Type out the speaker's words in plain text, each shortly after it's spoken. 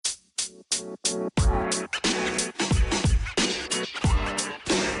Welcome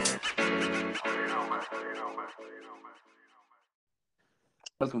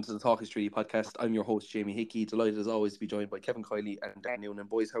to the Talk History podcast. I'm your host, Jamie Hickey. Delighted as always to be joined by Kevin Kiley and Dan Noonan.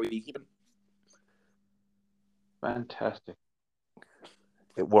 Boys, how are you keeping? Fantastic.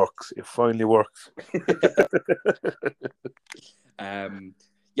 It works. It finally works.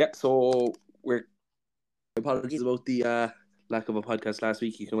 So we're apologies about the lack of a podcast last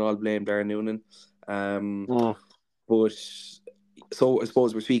week. You can all blame Darren Noonan. But so I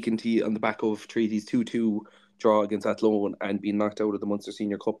suppose we're speaking to you on the back of Treaty's 2-2 draw against Athlone and being knocked out of the Munster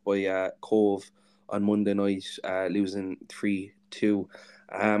Senior Cup by Cobh on Monday night, losing 3-2.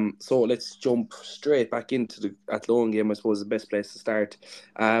 So let's jump straight back into the Athlone game. I suppose the best place to start.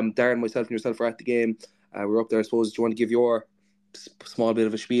 Darren, myself and yourself were at the game. We're up there. I suppose, do you want to give your small bit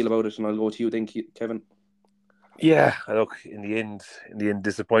of a spiel about it, and I'll go to you then, Kevin? Yeah, look, in the end,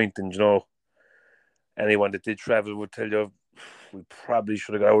 disappointing. You know, anyone that did travel would tell you we probably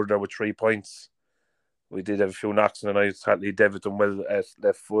should have got out of there with 3 points. We did have a few knocks in the night. Certainly, Devitt done well at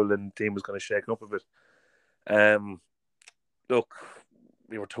left full, and the team was kind of shaken up a bit. Look,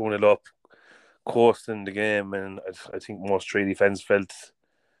 we were 2-0 up, coasting the game, and I think most Treaty fans felt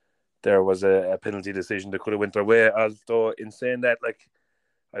there was a penalty decision that could have went their way. Although, in saying that, like,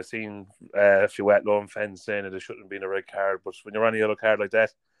 I've seen a few Athlone fans saying that it shouldn't have been a red card, but when you're on a yellow card like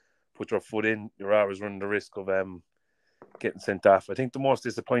that, put your foot in, you're always running the risk of getting sent off. I think the most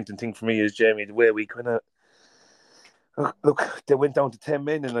disappointing thing for me is, Jamie, the way we kind of look, they went down to 10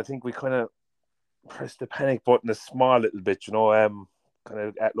 men, and I think we kind of pressed the panic button a small little bit, you know. Kind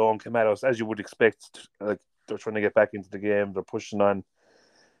of Athlone came at us as you would expect. Like, they're trying to get back into the game, they're pushing on,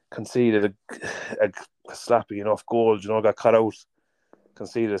 conceded a sloppy enough goal, you know, got cut out,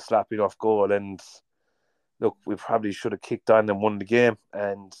 conceded a sloppy enough goal, and look, we probably should have kicked on and won the game.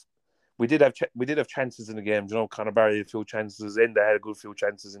 And we did have chances in the game. You know, Conor Barry had a few chances. Enda had a good few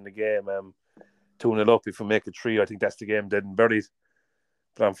chances in the game. 2-0 up. If we make it 3, I think that's the game dead and buried.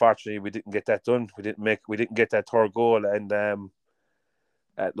 But unfortunately, we didn't get that done. We didn't get that third goal. And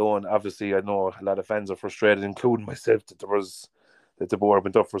Athlone, obviously, I know a lot of fans are frustrated, including myself, that the board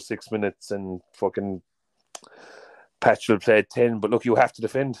went up for 6 minutes and fucking Patchell played 10. But look, you have to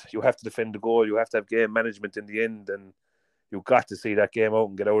defend. You have to defend the goal. You have to have game management in the end, and you've got to see that game out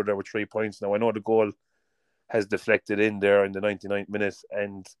and get out of there with 3 points. Now, I know the goal has deflected in there in the 99th minute,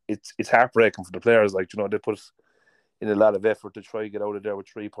 and it's heartbreaking for the players. Like, you know, they put in a lot of effort to try to get out of there with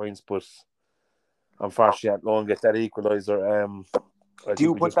 3 points, but unfortunately, Athlone get that equaliser. Do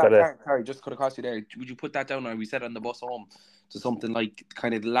you put that? Sorry, just cut across you there. Would you put that down? Or we said on the bus home to something like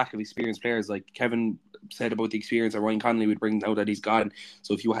kind of the lack of experienced players, like Kevin said about the experience that Ryan Connolly would bring now that he's gone.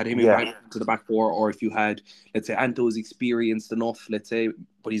 So if you had him to the back four, or if you had, let's say, Anto's experienced enough, let's say,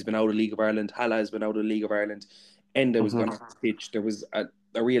 but he's been out of League of Ireland, Hala has been out of League of Ireland, Enda was gone off the pitch. There was a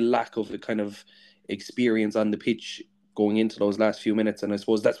real lack of the kind of experience on the pitch going into those last few minutes, and I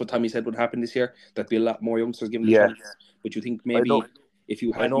suppose that's what Tommy said would happen this year. That'd be a lot more youngsters given the chance. But you think maybe if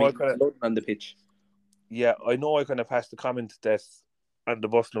you had on the pitch? Yeah, I know I kind of passed the comment that on the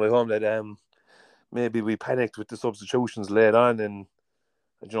bus on the way home that maybe we panicked with the substitutions late on, and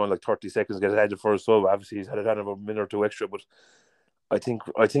you know, like 30 seconds get ahead of first sub. Obviously, he's had it on of a minute or two extra, but I think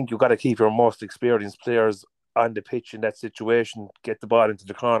you've got to keep your most experienced players on the pitch in that situation, get the ball into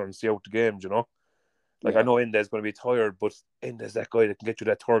the corner and see out the game, you know. Like, I know Enda's going to be tired, but Enda's that guy that can get you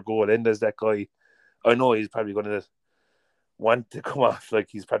that third goal. Enda's that guy. I know he's probably going to want to come off, like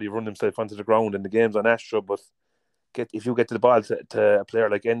he's probably run himself onto the ground in the game's on Astra, but if you get to the ball to a player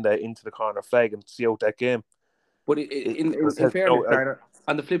like Enda into the corner flag and see out that game. But in fairness,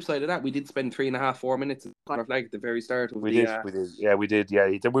 on the flip side of that, we did spend 3.5-4 minutes in the corner flag at the very start of we did. Yeah, we did. Yeah,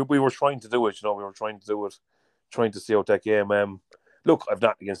 we were trying to do it. You know, we were trying to do it, trying to see out that game. Look, I've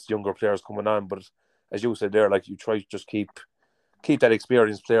not against younger players coming on, but as you said there, like, you try to just keep that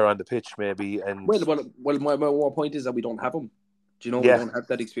experienced player on the pitch, maybe. And my point is that we don't have him. Do you know, we don't have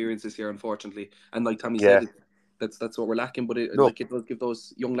that experience this year, unfortunately. And like Tommy said, that's what we're lacking. But it does give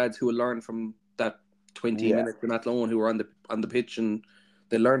those young lads who will learn from that 20 minutes in Athlone, who are on the pitch, and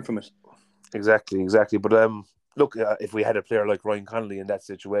they learn from it. Exactly. But look, if we had a player like Ryan Connolly in that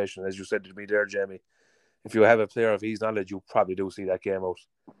situation, as you said to me there, Jamie, if you have a player of his knowledge, you probably do see that game out.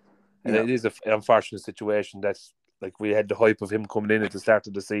 And it is an unfortunate situation. That's like, we had the hype of him coming in at the start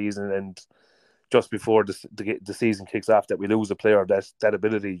of the season, and just before the season kicks off, that we lose a player of that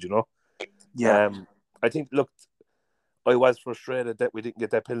ability, you know. Yeah. I think, look, I was frustrated that we didn't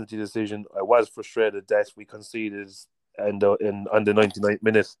get that penalty decision. I was frustrated that we conceded on the 99th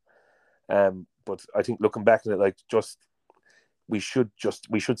minute. But I think, looking back at it, like, just we should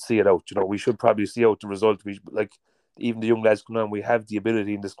see it out. We should probably see out the result. Even the young lads coming on, we have the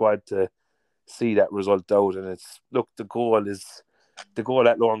ability in the squad to see that result out. And the goal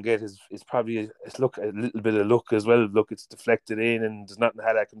that Lauren get is probably a little bit of luck as well. Look, it's deflected in, and there's nothing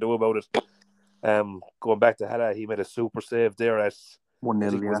Halla can do about it. Going back to Halla, he made a super save there at 1-0. I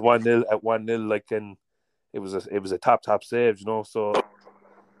think it was 1-0 at 1-0. And it was a top save. So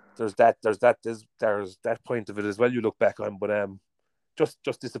there's that point of it as well. You look back on, but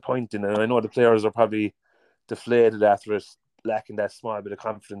just disappointing. And I know the players are probably deflated after it, lacking that small bit of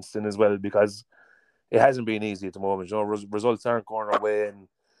confidence in as well, because it hasn't been easy at the moment. Results aren't going our way, and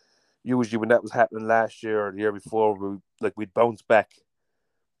usually when that was happening last year or the year before, we'd bounce back.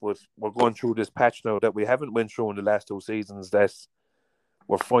 But we're going through this patch now that we haven't went through in the last 2 seasons, that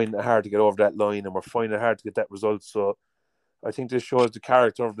we're finding it hard to get over that line, and we're finding it hard to get that result. So I think this shows the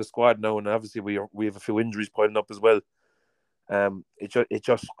character of the squad now, and obviously we have a few injuries piling up as well. It's going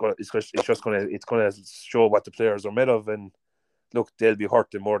to show what the players are made of, and look, they'll be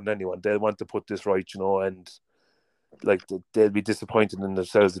hurting more than anyone. They'll want to put this right, and they'll be disappointed in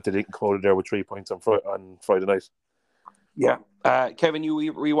themselves that they didn't come out of there with 3 points on Friday night. Yeah, Kevin, you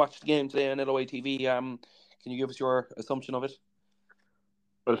rewatched the game today on LOA TV. Can you give us your assumption of it?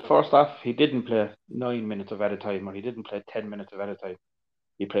 Well, first off, he didn't play 9 minutes of added time, or he didn't play 10 minutes of added time.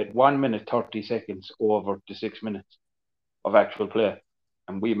 He played 1 minute 30 seconds over the 6 minutes of actual play,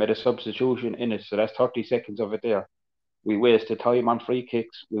 and we made a substitution in it, so that's 30 seconds of it there. We wasted time on free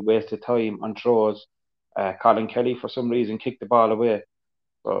kicks, we wasted time on throws. Colin Kelly, for some reason, kicked the ball away.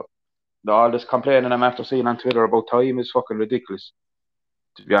 So all this complaining I'm after seeing on Twitter about time is fucking ridiculous,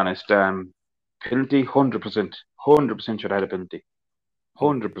 to be honest. Penalty, 100%. 100% should have had a penalty.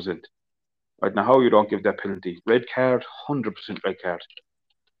 100%. I don't know how you don't give that penalty. Red card, 100% red card.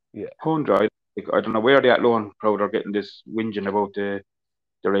 Yeah. 100. I don't know where the Athlone crowd are getting this whinging about the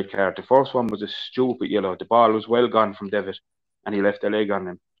red card. The first one was a stupid yellow. The ball was well gone from Devitt, and he left a leg on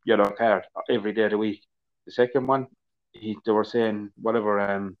him. Yellow card every day of the week. The second one, they were saying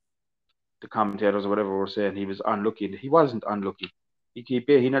whatever, the commentators or whatever were saying he was unlucky. He wasn't unlucky. He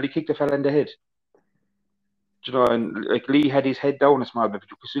nearly kicked a fella in the head. And Lee had his head down a small bit, but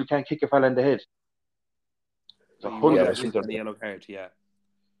you still can't kick a fella in the head. So 100% the yellow card, yeah.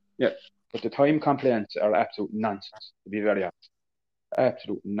 Yeah, but the time complaints are absolute nonsense, to be very honest.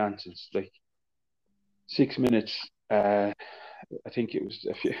 Absolute nonsense. 6 minutes. I think it was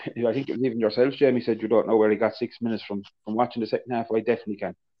even yourself, Jamie, said you don't know where he got 6 minutes from watching the second half. I definitely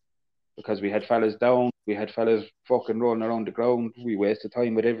can, because we had fellas down, we had fellas fucking rolling around the ground. We wasted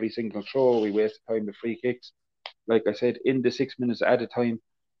time with every single throw. We wasted time with free kicks. Like I said, in the 6 minutes at a time,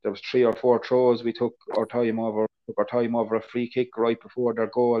 there was 3 or 4 throws. We took our time over a free kick right before their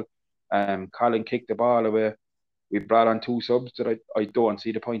goal. Colin kicked the ball away. We brought on 2 subs that I don't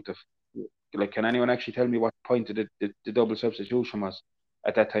see the point of. Can anyone actually tell me what the point of the double substitution was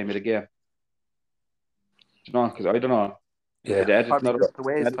at that time of the game? Because I don't know. Yeah, probably just the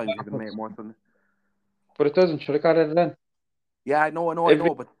waste time could make more fun. But it doesn't. Should have got it then. Yeah, I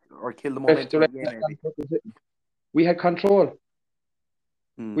know, but or kill the momentum again, maybe. We had control.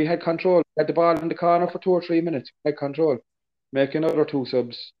 We had control. We had the ball in the corner for 2 or 3 minutes. We had control. Make another 2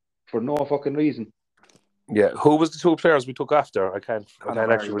 subs for no fucking reason. Yeah, who was the 2 players we took after? I can't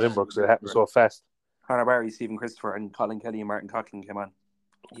actually remember because it happened so fast. Conor Barry, Stephen Christopher, and Colin Kelly and Martin Coughlin came on.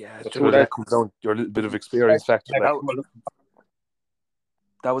 Yeah, that comes down to your little bit of experience factor.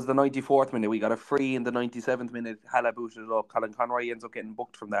 That was the 94th minute. We got a free in the 97th minute. Halla booted it up. Colin Conroy ends up getting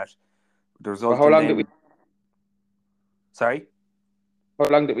booked from that. The result. How long did we? Sorry. How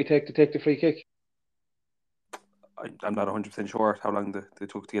long did we take to take the free kick? I'm not 100% sure how long they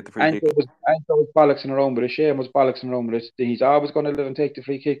took to get the free kick. Anko was bollocksing around, but Shane was bollocksing around with it. He's always going to let him take the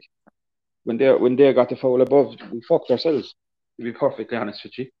free kick. When they got the foul above, we fucked ourselves, to be perfectly honest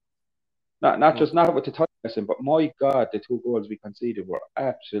with you. Not with the time lesson, but my God, the 2 goals we conceded were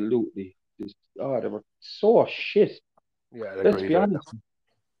absolutely they were so shit. Yeah, let's be honest.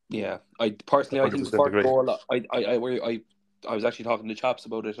 Yeah, I think the first goal. I was actually talking to chaps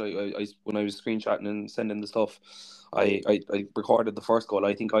about it. I when I was screenshotting and sending the stuff, I recorded the first goal.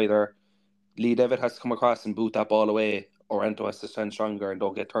 I think either Lee Devitt has to come across and boot that ball away, or Anto has to stand stronger and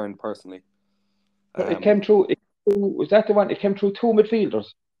don't get turned personally. It came through. Was that the one? It came through 2 midfielders.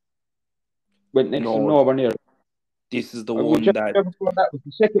 Went next to nowhere near. This is the one that was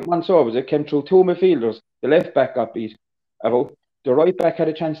the second one. So it came through 2 midfielders. The left back got beat. About the right back had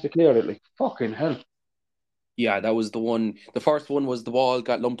a chance to clear it. Fucking hell. Yeah, that was the one. The first one was the ball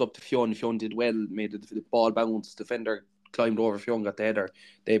got lumped up to Fionn. Fionn did well, made the ball bounce. Defender climbed over Fionn, got the header.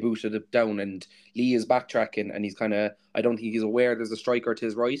 They booted it down, and Lee is backtracking, and he's kind of, I don't think he's aware there's a striker to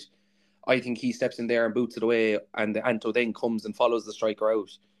his right. I think he steps in there and boots it away, and Anto then comes and follows the striker out.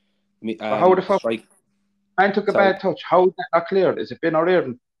 But how the fuck? Man took a bad touch. How is that not cleared? Is it Ben or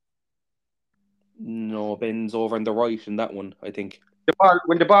Reardon? No, Ben's over on the right in that one, I think.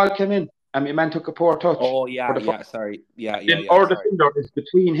 When the ball came in, and my man took a poor touch. Oh, yeah, sorry. Yeah. Or the defender is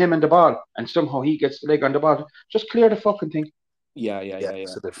between him and the ball, and somehow he gets the leg on the ball. Just clear the fucking thing. Yeah.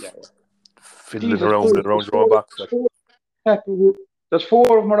 Fiddling around your own box. There's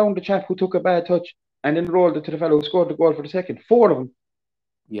 4 of them around the chap who took a bad touch and then rolled it to the fellow who scored the goal for the second. 4 of them.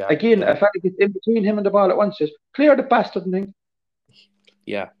 Yeah. Again, a fella gets in between him and the ball at once. Just clear the bastard thing.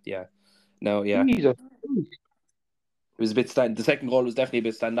 Yeah. No, yeah. Jesus. It was a bit the second goal was definitely a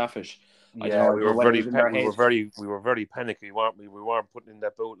bit standoffish. Yeah, we were very panicky, weren't we? We weren't putting in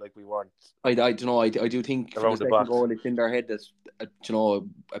that boat like we weren't. I don't know. I do think for the second goal, it's in their head that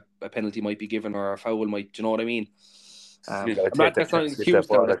a penalty might be given or a foul might. Do you know what I mean? That's not an excuse. That's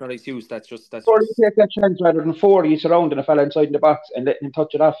not an excuse. That's just. Or you take that chance rather than 4 you surrounding a fella inside the box and letting him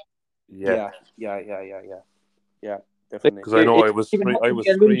touch it off. Yeah. Definitely. Because I know I was screaming,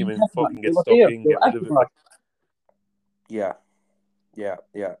 fucking get stuck in, get rid of it. Yeah.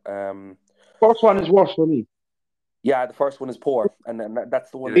 First one is worse for me. Yeah, the first one is poor, and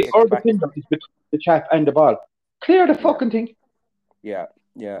that's the one. The other defender is between the chap and the ball. Clear the fucking thing. Yeah.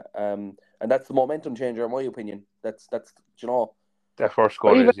 And that's the momentum changer, in my opinion. That's that first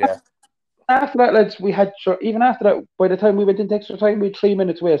goal is After that, lads, even after that, by the time we went into extra time, we had 3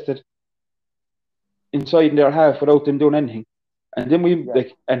 minutes wasted inside in their half without them doing anything, and then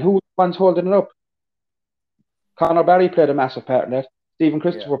and who was the ones holding it up? Conor Barry played a massive part in that. Stephen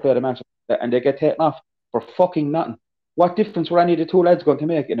Christopher played a massive part, and they get taken off for fucking nothing. What difference were any of the 2 lads going to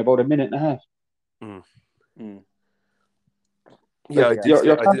make in about a minute and a half? Yeah, I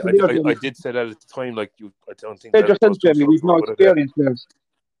did say that at the time. Like I don't think. You said yourself, Jamie, we've no experienced players.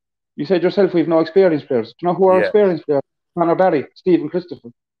 You said yourself, we've no experienced players. Do you know who are experienced players? Conor Barry, Stephen Christopher.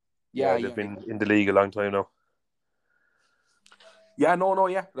 Yeah, they've been in the league a long time now. Yeah, no,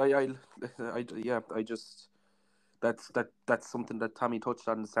 yeah. I just that's something that Tommy touched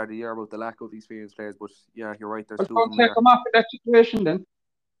on at the start of the year about the lack of experienced players. But yeah, you're right. There's 2 of them. Don't take them off in that situation then.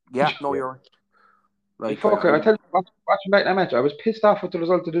 Yeah, no, you're right. Like, I tell you, watching back that match, I was pissed off with the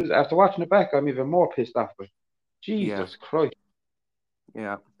result of this. After watching it back, I'm even more pissed off with it. Jesus Christ.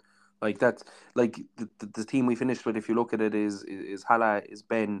 Yeah. Like that's like the team we finished with, if you look at it, is Hala, is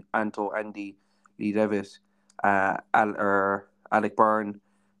Ben, Anto, Andy, Lee Devitt, Alec Byrne,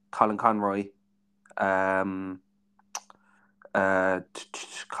 Colin Conroy, Colin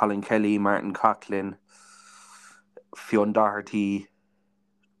Kelly, Martin Coughlin, Fionn Doherty.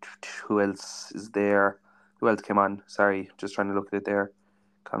 Who else is there? Who else came on? Sorry, just trying to look at it there.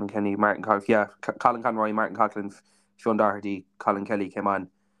 Colin Kenny, Martin Coughlin. Yeah, Colin Conroy, Martin Coughlin, Fionn Doherty, Colin Kelly came on.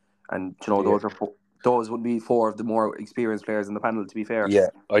 And those would be 4 of the more experienced players in the panel, to be fair. Yeah,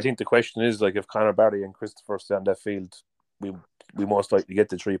 I think the question is, like, if Conor Barry and Christopher stay on that field, we most likely get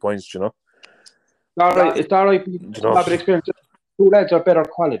the 3 points, It's all right. It's all right. Have experience. 2 lads are better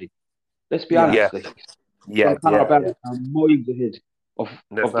quality. Let's be honest. Conor Barry are miles ahead of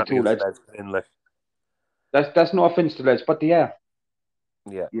the 2 lads. That's no offence to lads, but they are.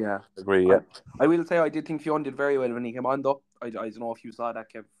 Yeah. Agree. Yeah. I will say I did think Fionn did very well when he came on, though. I don't know if you saw that,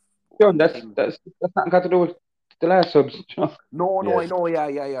 Kev. Fionn, that's nothing got to do with the last subs. No, I know.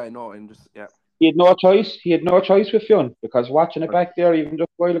 Yeah, I know. And just he had no choice. He had no choice with Fionn, because watching it back there even just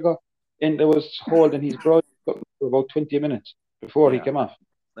a while ago, and there was holding his groin for about 20 minutes before he came off.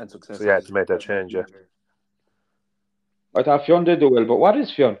 And success. So to make that change. Yeah. I thought Fionn did do well, but what is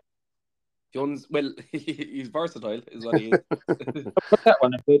Fionn? Fionn's, well, he's versatile, is what he is. Put that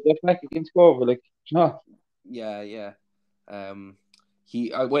one, they're back against Cobh, like, Yeah.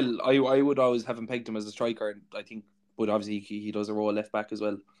 I would always have him pegged him as a striker, and I think, but obviously he does a role left back as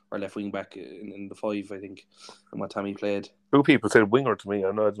well, or left wing back in the 5, I think, and what time he played. 2 people said winger to me.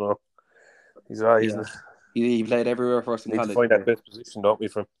 I don't know. He's right, isn't it? He played everywhere for us in college. To find that best position, don't we,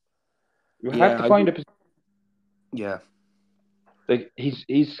 for him? You have to find a position. Yeah. Like, he's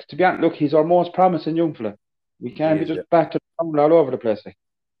to be honest, look, he's our most promising young fella. We can't be just back to the ground all over the place. Like.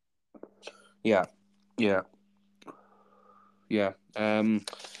 Yeah. As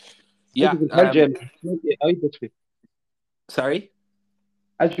you can tell, James, I'm slightly annoyed this week. Sorry?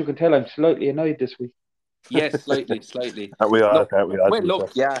 As you can tell, I'm slightly annoyed this week. Yes, slightly. Aren't we all? Well,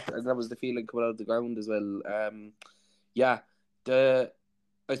 look, that was the feeling coming out of the ground as well.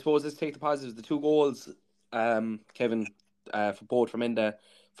 I suppose let's take the positives. The 2 goals, Kevin, for both from Enda.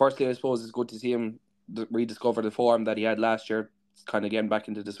 Firstly, I suppose it's good to see him rediscover the form that he had last year, kind of getting back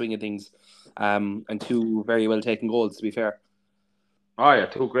into the swing of things. And 2 very well taken goals, to be fair. Oh yeah,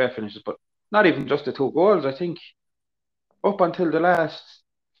 2 great finishes, but not even just the 2 goals. I think up until the last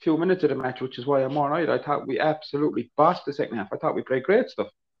few minutes of the match, which is why I'm more annoyed, I thought we absolutely bossed the second half. I thought we played great stuff.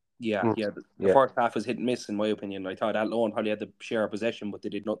 Yeah. The first half was hit and miss, in my opinion. I thought Athlone probably had the share of possession, but they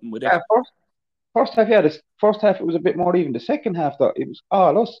did nothing with it. Yeah, first half, yeah. The first half it was a bit more even. The second half, though, it was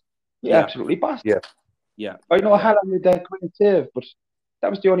all us. We absolutely bossed. Yeah. I know Hallam did that great save, but that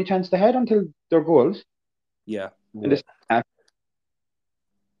was the only chance they had until their goals. Yeah. In the second half.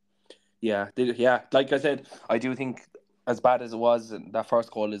 Yeah. Like I said, I do think, as bad as it was, that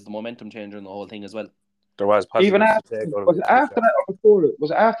first goal is the momentum changer in the whole thing as well. There was positives even after, to take out of was it. it after that or before it?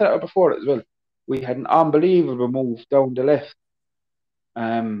 Was it after that or before it as well? We had an unbelievable move down the left.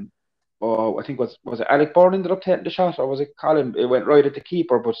 I think was it Alec Bourne ended up taking the shot, or was it Colin? It went right at the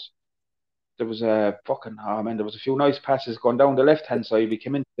keeper, but there was a there was a few nice passes going down the left hand side. We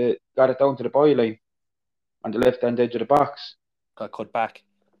came in, got it down to the byline on the left hand edge of the box. Got cut back.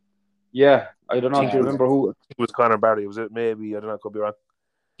 Yeah, I don't know if you remember who. It was Conor Barry. Was it? Maybe, I don't know. Could be wrong.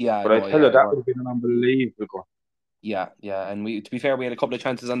 Yeah, but I tell you, that would have been an unbelievable goal. Yeah, and to be fair, we had a couple of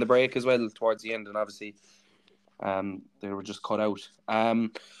chances on the break as well towards the end, and obviously, they were just cut out.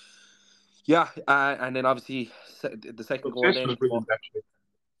 And then obviously the second goal then.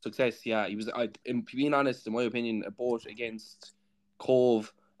 Success, yeah. He was. Being honest, in my opinion, both against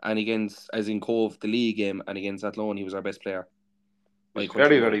Cobh and against, as in Cobh, the league game, and against Athlone, he was our best player.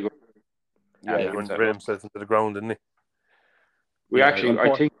 Very, very good. Yeah, he went himself into the ground, didn't he? I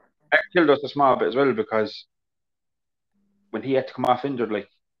think that killed us a small bit as well, because when he had to come off injured, like,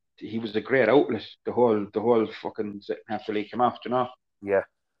 he was a great outlet. The whole fucking second half till he came off, you know. Yeah.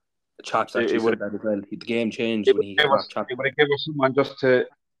 Chops actually said that as well. The game changed when he came off. It would have given us someone just to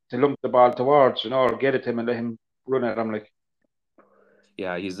lump the ball towards, you know, or get it to him and let him run at him, like.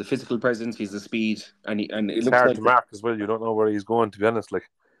 Yeah, he's the physical presence, he's the speed, and it's hard to mark as well. You don't know where he's going, to be honest. Like,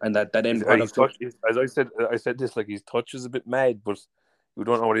 and that end product. As I said this, like, his touch is a bit mad, but you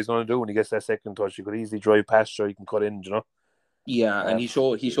don't know what he's going to do when he gets that second touch. You could easily drive past, so he can cut in, you know. Yeah, and he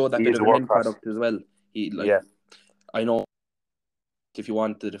showed that bit of an end product as well. I know if you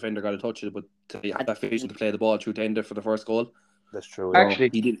want, the defender got to touch it, but he had that vision to play the ball through to end it for the first goal. That's true. Actually,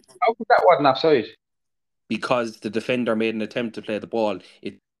 he did. How could that wasn't offside? Because the defender made an attempt to play the ball.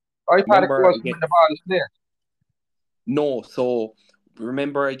 I thought it was when the ball is there. No, so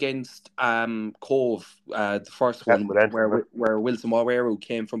remember against Cobh, the first one where Wilson Waweru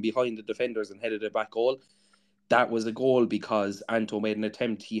came from behind the defenders and headed a back goal. That was a goal because Anto made an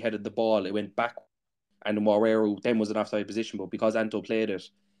attempt. He headed the ball. It went back, and Waweru then was an offside position. But because Anto played it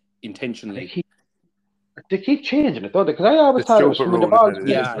intentionally, they keep changing it, don't they? Because I always thought it was when the ball.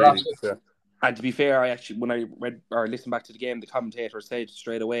 Yeah. And to be fair, when I read or listened back to the game, the commentator said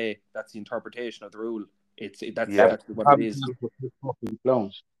straight away that's the interpretation of the rule. That's what it is.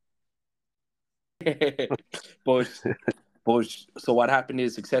 but so what happened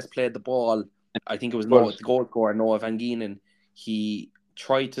is Success played the ball. I think it was the goal scorer, Noah Van Gienen. He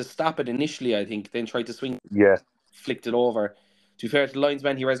tried to stop it initially, I think, then tried to swing. Yeah. Flicked it over. To be fair to the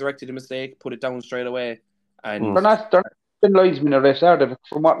linesman, he resurrected a mistake, put it down straight away. And they're not linesmen or refs, are they?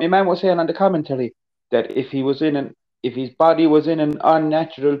 From what my man was saying on the commentary, that if his body was in an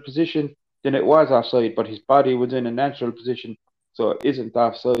unnatural position, then it was offside. But his body was in a natural position, so it isn't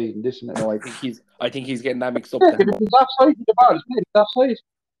offside. And this and that. No, I think he's getting that mixed up. Yeah, if it's offside, the ball is played. It's offside.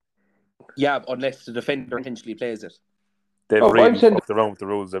 Yeah, unless the defender intentionally plays it. They've really fucked around with the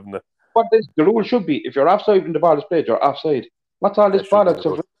rules, haven't they? What the rule should be: if you're offside when the ball is played, you're offside. What's all this bollocks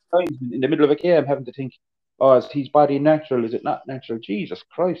of in the middle of a game having to think? Oh, is his body natural? Is it not natural? Jesus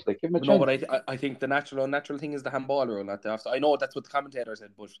Christ! Like, give him a chance. No, but I think the unnatural thing is the handball rule, not the offside. I know that's what the commentator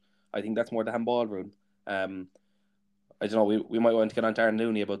said, but I think that's more the handball rule. I don't know. We might want to get on to Aaron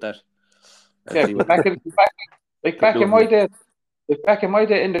Looney about that. Yeah, back in my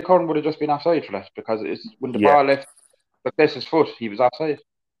day, in the corner would have just been offside for that, because it's when the ball left Success's foot, he was offside.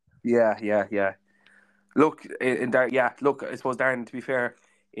 Yeah. Look, I suppose, Darren, to be fair,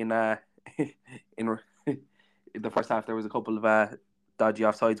 in the first half there was a couple of dodgy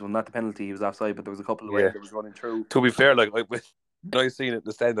offsides. Well, not the penalty, he was offside, but there was a couple of ways that was running through. To be fair, like when I seen it in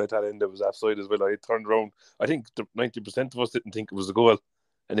the stand, I thought it was offside as well. I turned around. I think 90% of us didn't think it was a goal,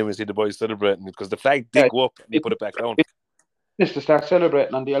 and then we see the boys celebrating because the flag did go up and he put it back down. Just to start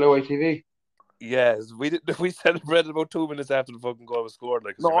celebrating on the LOI TV. Yes, we celebrated about 2 minutes after the fucking goal was scored.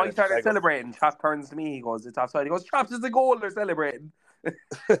 Like, no, I started celebrating. Chop turns to me. He goes, "It's offside." He goes, "Chops, it's a goal." They're celebrating.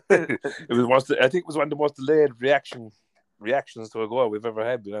 It was one of the most delayed reactions to a goal we've ever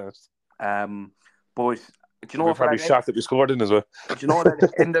had, to be honest. But do you know We're what? For probably that, shocked that we scored in as well. do you know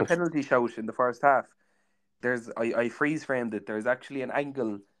that in the penalty shout in the first half, I freeze framed it. There's actually an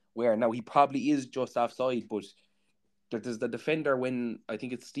angle where now he probably is just offside, but there's the defender when I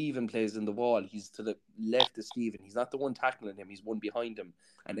think it's Stephen plays in the wall. He's to the left of Stephen. He's not the one tackling him. He's one behind him,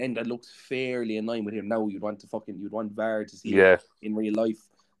 and then that looks fairly in line with him. Now you'd want VAR to see it in real life,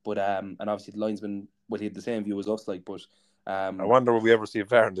 but and obviously the linesman he had the same view as us, like, but I wonder will we ever see a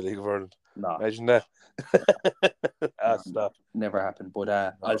VAR in the League of Ireland? No. Imagine that. Stop. Never happened. But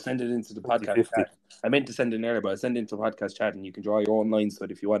I'll send it into the 50-50. podcast chat. I meant to send it in earlier, but I'll send it into the podcast chat and you can draw your own lines to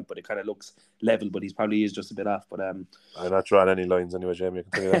it if you want, but it kind of looks level, but he's probably is just a bit off. But I'm not drawing any lines anyway, Jamie,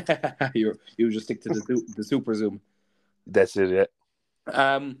 I can tell you that. you just stick to the super zoom. That's it, yeah.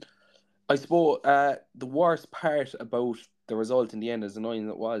 I suppose the worst part about the result in the end, as annoying as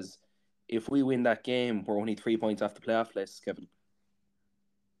it was, if we win that game, we're only 3 points off the playoff list, Kevin.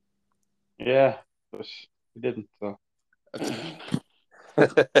 Yeah, but we didn't. So.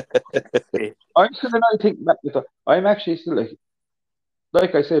 I'm still not thinking back. I'm actually still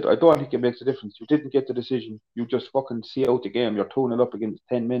like I said, I don't think it makes a difference. You didn't get the decision. You just fucking see out the game. You're 2-0 up against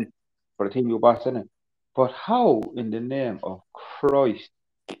 10 men for the team you boss in it. But how in the name of Christ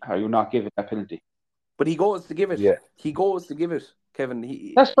are you not giving that penalty? But he goes to give it. Yeah. He goes to give it, Kevin.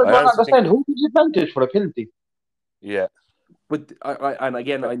 That's what I don't understand. Who gives advantage for a penalty? Yeah. But I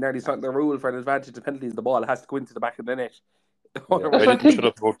nearly started the rule for an advantage of penalties. The ball has to go into the back of the net. Yeah. I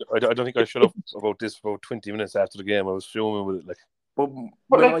don't think I shut up about this for about 20 minutes after the game. I was filming with it, like. But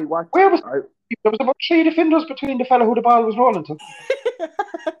when I watched, there was about 3 defenders between the fella who the ball was rolling to.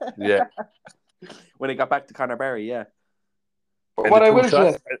 Yeah. When it got back to Conor Barry, yeah. But what I will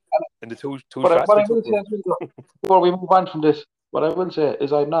say, and the two shots. What I will say before we move on from this, what I will say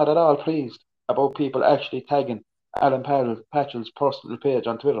is I'm not at all pleased about people actually tagging Alan Patchell's personal page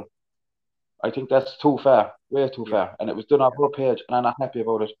on Twitter. I think that's too far, way too far, and it was done on her page, and I'm not happy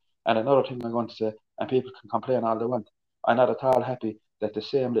about it. And another thing I'm going to say, and people can complain all they want, I'm not at all happy that the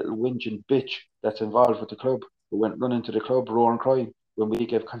same little whinging bitch that's involved with the club, who went running to the club roaring crying when we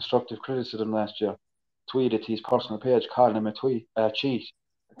gave constructive criticism last year, tweeted his personal page calling him a cheat.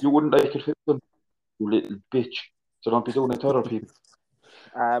 You wouldn't like it if it was done, you little bitch. So don't be doing it to other people.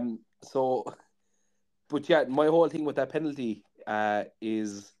 But yeah, my whole thing with that penalty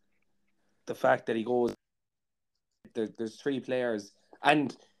is the fact that he goes. There's 3 players,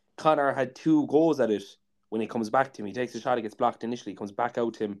 and Connor had 2 goals at it. When he comes back to him, he takes the shot, it gets blocked initially, he comes back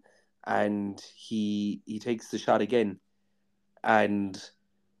out to him, and he takes the shot again. And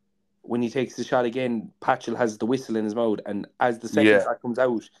when he takes the shot again, Patchell has the whistle in his mouth, and as the second shot comes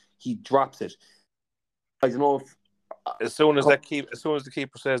out, he drops it. I don't know if as soon as the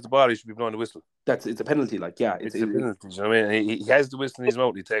keeper says the ball, he should be blowing the whistle. It's a penalty, like it's a penalty. You know what I mean? He has the whistle in his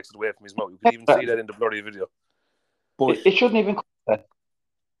mouth. He takes it away from his mouth. You can even see that in the blurry video. But it shouldn't even come to that.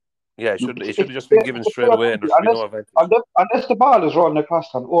 Yeah, it should have just been given straight away, and there should be no advantage. Unless the ball is running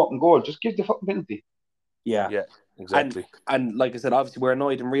across an open goal, just give the fucking penalty. Yeah, exactly. And like I said, obviously we're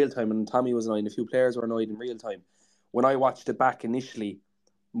annoyed in real time, and Tommy was annoyed, and a few players were annoyed in real time. When I watched it back initially,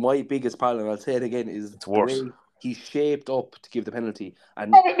 my biggest problem, I'll say it again, is it's worse. The way he shaped up to give the penalty.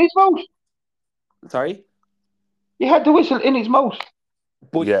 And in his mouth. Sorry? He had the whistle in his mouth.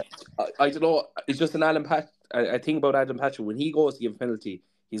 But I don't know, it's just a thing about Adam Patchell. When he goes to give a penalty,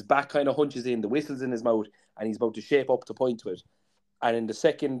 his back kind of hunches in, the whistle's in his mouth, and he's about to shape up to point to it. And in the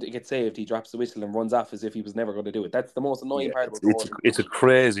second it gets saved, he drops the whistle and runs off as if he was never going to do it. That's the most annoying part about it. It's a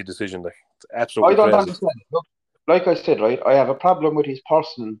crazy decision. Like, it's absolutely crazy. I don't crazy. understand. Look, like I said, right, I have a problem with his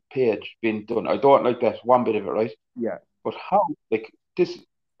personal page being done. I don't like that one bit of it, right? Yeah. But how, like, this,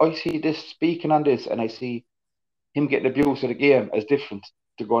 I see this speaking on this, and I see him getting abused of the game as different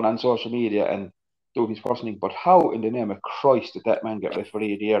to going on social media and doing his personal thing. But how in the name of Christ did that man get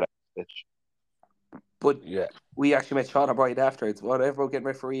referee of the year? But we actually met Sean O'Brien afterwards. Whatever about getting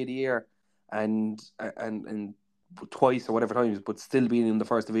referee of the year and twice or whatever times, but still being in the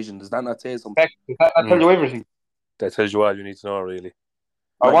first division. Does that not say something? Does that not tell you everything? That tells you all you need to know, really.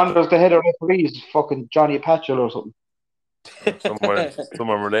 I wonder if the head of referees is fucking Johnny Patchell or something.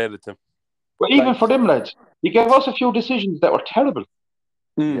 Someone related to him. But even for them lads, he gave us a few decisions that were terrible.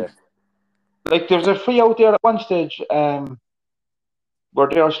 Yeah. Like there's a free out there at one stage where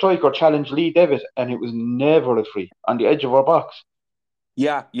their striker challenged Lee Devitt, and it was never a free on the edge of our box.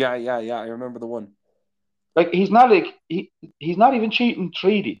 Yeah. I remember the one. Like he's not even cheating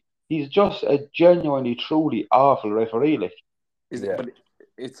 3D. He's just a genuinely, truly awful referee. Like, but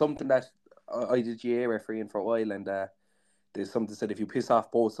it's something that I did GA refereeing for a while, and there's something said if you piss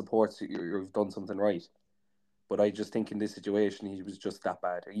off both supports, you've done something right. But I just think in this situation he was just that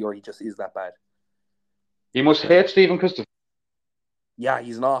bad, or he just is that bad. He must hate Stephen Christopher. Yeah,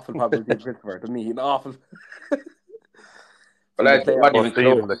 he's an awful problem, Stephen Christopher, doesn't he? He's an awful. But lads, it wasn't even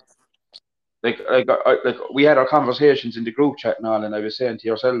Stephen, close. Like we had our conversations in the group chat and all, and I was saying to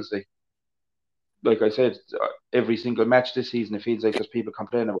yourselves, like I said, every single match this season, it feels like there's people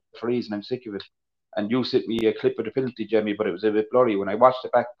complaining about referees, and I'm sick of it. And you sent me a clip of the penalty, Jimmy, but it was a bit blurry. When I watched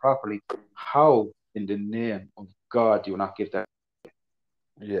it back properly, how in the name of God do you not give that?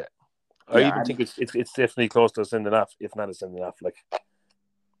 Yeah. I even think it's definitely close to a sending off, if not a sending off.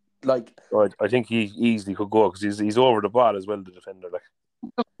 Like I think he easily could go because he's over the ball as well, the defender. Like,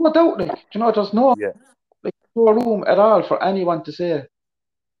 there's no doubt, there's no room at all for anyone to say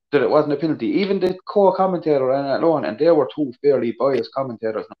that it wasn't a penalty. Even the co-commentator and Athlone, and they were two fairly biased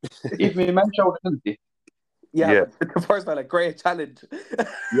commentators. Even me man showed the penalty. Yeah, but the first one, like, great challenge.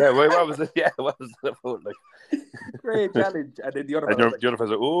 What was it? Yeah, what was it about? Like, great challenge, and then the other fellow's like,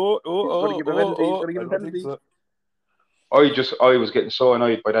 gonna give a penalty. So. I was getting so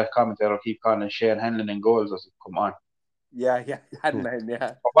annoyed by that commentator keep calling Shane Hanlon in goals. I said, come on. Yeah, Hanlon,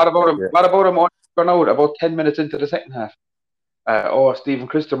 yeah. But what about him? Yeah. What about him on out about 10 minutes into the second half? Stephen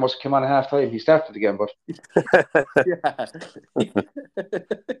Christopher must have come on at half time. He started again, but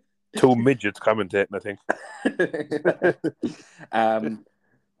two midgets commentating, I think.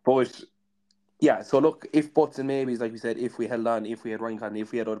 But yeah, so look, if buts and maybes, like we said, if we held on, if we had Ryan Conley,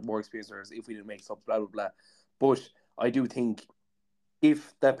 if we had more experiencers, if we didn't make subs, blah blah blah. But I do think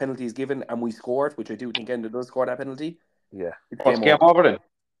if that penalty is given and we scored, which I do think Enda does score that penalty, it's game over then.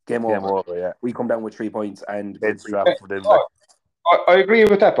 Game over. Yeah, we come down with 3 points and it's drop for them. I agree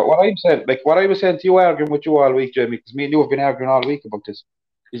with that, but what I'm saying, like what I was saying to you, arguing with you all week, Jamie, because me and you have been arguing all week about this,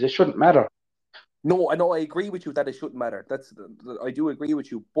 is it shouldn't matter. No, I know, I agree with you that it shouldn't matter. I do agree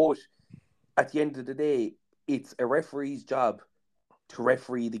with you, but at the end of the day, it's a referee's job to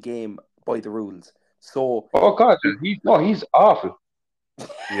referee the game by the rules. So, oh God, he's awful.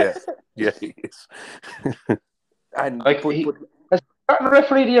 Yeah, he is. And like he has gotten a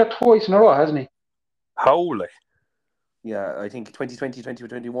referee the year twice in a row, hasn't he? Holy. Yeah, I think 2020,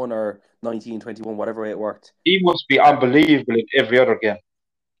 2021, or 1921, whatever way it worked. He must be unbelievable in every other game.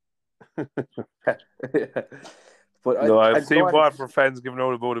 But I've seen Waterford fans giving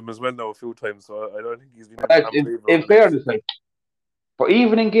out about him as well now a few times, so I don't think he's been unbelievable. In fairness, but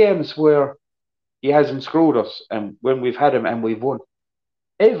even in games where he hasn't screwed us, and when we've had him and we've won,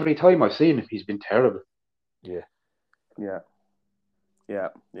 every time I've seen him, he's been terrible. Yeah.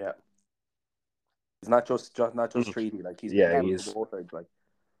 It's not just treaty, like he's he is. both sides, like.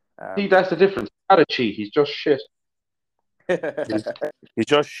 See, that's the difference. He's not a cheat. He's just shit. He's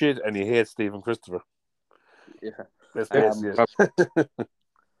just shit, and he hates Stephen Christopher. Yeah.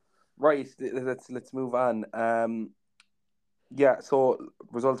 Right. Let's move on. So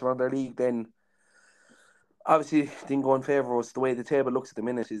results around their league then. Obviously, didn't go in favour of us. The way the table looks at the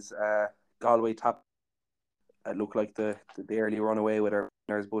minute is Galway top. It looked like the early runaway with our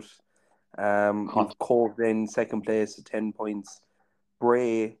winners, but you've Cobh then second place at 10 points.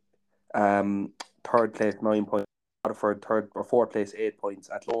 Bray third place 9 points. Waterford fourth place 8 points.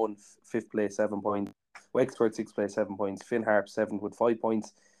 Athlone fifth place 7 points. Wexford sixth place 7 points. Finn Harp seventh with 5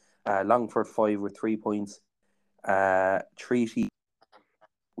 points. Longford 5 with 3 points. Treaty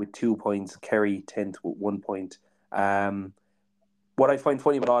with 2 points. Kerry 10th with 1 point. What I find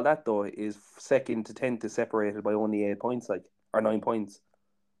funny about all that though is 2nd to 10th is separated by only 8 points, or 9 points.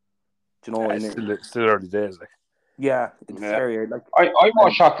 Do you know? It's still early days, like. Yeah, it's very like. I'm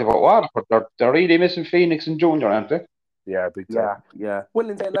more shocked about Waterford. They're really missing Phoenix and Junior, aren't they? Yeah, big time. Yeah. Well,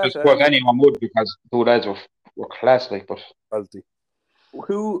 in that, I suppose anyone would, because two lads were class, but quality.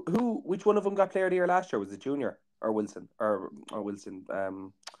 Which one of them got player of the year last year? Was it Junior or Wilson or Wilson?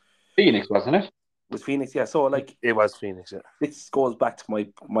 Phoenix, wasn't it? Was Phoenix? Yeah. So it was Phoenix. Yeah. This goes back to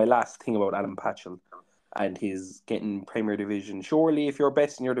my last thing about Alan Patchell and his getting Premier Division. Surely, if you're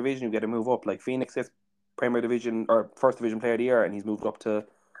best in your division, you get to move up. Like Phoenix is Premier Division or First Division Player of the Year, and he's moved up to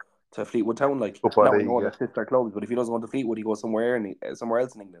Fleetwood Town. Like now we know that sister clubs, but if he doesn't go to Fleetwood, he goes somewhere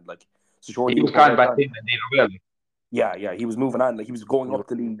else in England. Like so, surely he was gone back in either way. Yeah, he was moving on. Like he was going up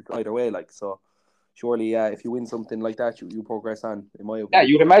the league either way. Like so, surely, if you win something like that, you progress on. In my opinion. Yeah,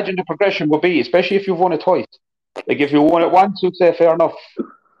 you'd imagine the progression would be, especially if you've won it twice. Like if you won it once, you'd say fair enough.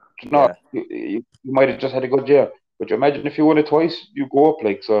 No, you might have just had a good year. But you imagine if you won it twice, you go up.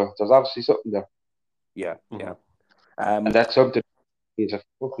 Like so, there's obviously something there. Yeah. And that's something. He's a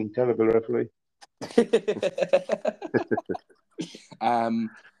fucking terrible referee.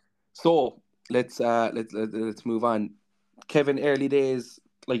 So let's move on. Kevin, early days,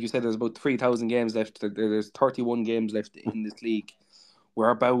 like you said, there's about 3,000 games left. There's 31 games left in this league.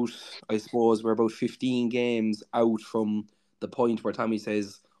 I suppose we're about 15 games out from the point where Tommy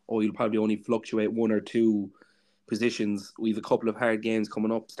says, oh, you'll probably only fluctuate one or two positions. We have a couple of hard games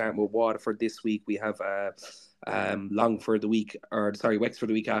coming up, starting with Waterford this week. We have Wexford the week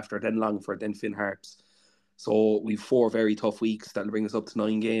after, then Longford, then Finn Harps. So we've 4 very tough weeks. That'll bring us up to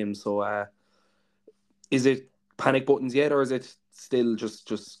 9 games. So is it panic buttons yet, or is it still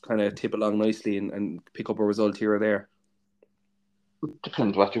just kind of tip along nicely and pick up a result here or there?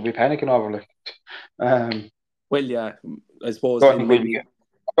 Depends what you'll be panicking over. Like, well, yeah, I suppose. I don't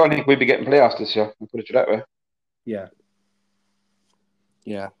think we'll be getting playoffs this year. I'll put it that way. Yeah,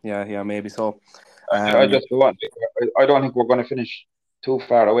 maybe so. I don't think we're going to finish too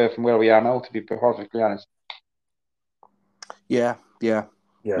far away from where we are now, to be perfectly honest. Yeah.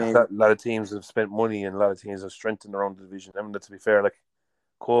 A lot of teams have spent money and a lot of teams have strengthened their own division. I mean, to be fair, like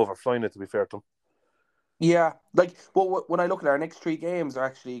Cobh are flying it, to be fair to them. Yeah, like, but when I look at our next 3 games are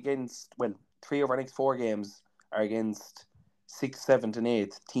actually against, 3 of our next 4 games are against 6th, 7th, and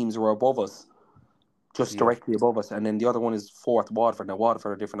 8th teams who are above us, just directly above us, and then the other one is 4th Waterford. Now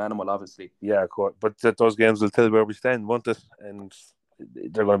Waterford are a different animal, obviously. Yeah, of course, but those games will tell where we stand, won't it? And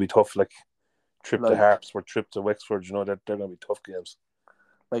they're going to be tough. Like trip to Harps or trip to Wexford, they're going to be tough games.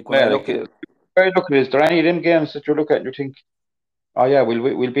 Like when I look at it, is there any of them games that you look at and you think, oh yeah,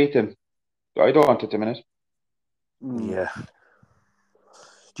 we'll beat them? I don't want it a minute. Yeah.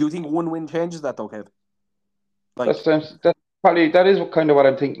 Do you think one win changes that though, Kev? Like that is kind of what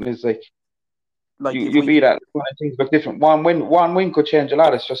I'm thinking. Is like you beat that. Things look different. One win could change a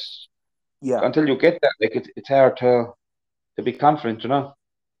lot. It's just until you get that, like it's hard to be confident,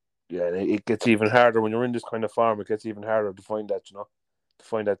 Yeah, it gets even harder when you're in this kind of form. It gets even harder to find that, to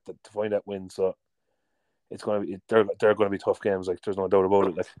find that win. So it's going to be they're going to be tough games. Like there's no doubt about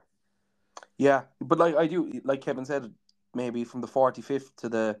it. Like yeah, but like Kevin said, maybe from the 45th to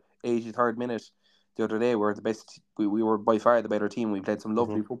the 83rd minute the other day, we're the best. We were by far the better team. We played some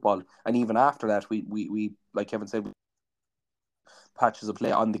lovely football, and even after that, we like Kevin said, patches of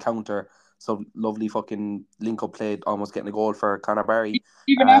play on the counter. Some lovely fucking link-up play, almost getting a goal for Conor Barry.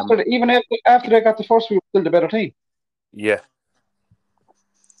 Even after they got the first, we were still the better team. Yeah.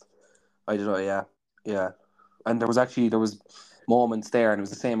 I don't know, yeah. And there was moments there, and it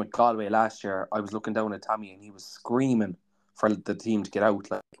was the same with Galway last year. I was looking down at Tommy, and he was screaming for the team to get out.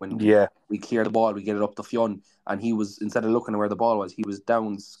 Like when we clear the ball, we get it up the Fionn, and he was, instead of looking at where the ball was, he was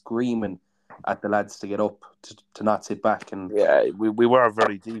down screaming at the lads to get up, to not sit back. And yeah, we were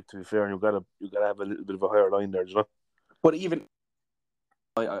very deep, to be fair, and you got to have a little bit of a higher line there, But even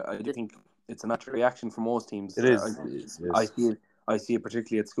I do think it's a natural reaction for most teams. It is. I see it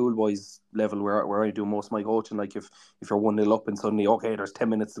particularly at schoolboys level where I do most of my coaching. Like if you're 1-0 up and suddenly, okay, there's 10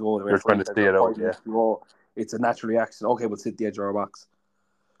 minutes to go. You're trying to stay it out, It's a natural reaction. Okay, we'll sit the edge of our box.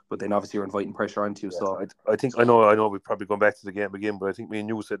 But then obviously you're inviting pressure onto you. So I know we're probably going back to the game again, but I think me and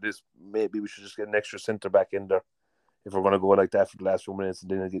you said this. Maybe we should just get an extra centre back in there if we're going to go like that for the last few minutes,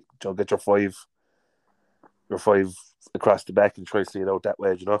 and then get your five across the back and try to see it out that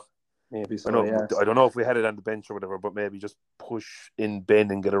way. Maybe so. I don't know if we had it on the bench or whatever, but maybe just push in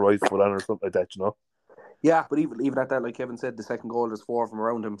Ben and get a right foot on or something like that. Yeah, but even at that, like Kevin said, the second goal, there's 4 of them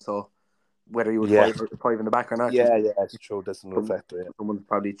around him, so. Whether you would 5 in the back or not, that's true. That's another factor. Yeah. Someone's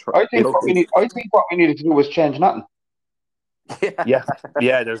probably. I think what we needed to do was change nothing. Yeah.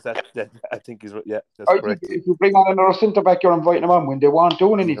 There's that. I think he's that's correct. Think if you bring on another centre back, you're inviting them on when they weren't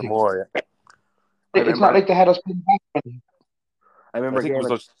doing anything. More, It's not like they had us playing back. I think it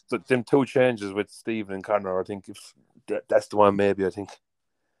was them 2 changes with Stephen and Connor. I think if that's the one, maybe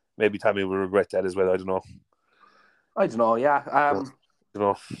Tommy will regret that as well. I don't know. Yeah.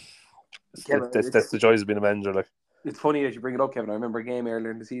 That's the joys of being a manager. Like, it's funny that you bring it up, Kevin. I remember a game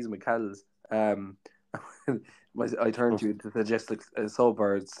earlier in the season with Cal's. I turned to you to suggest a sub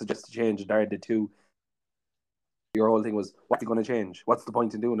or suggest a change, and Darren did too. Your whole thing was, what's he going to change? What's the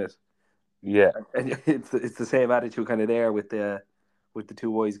point in doing it? Yeah, and it's the same attitude kind of there with the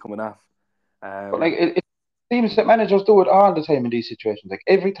 2 boys coming off. But like it seems that managers do it all the time in these situations. Like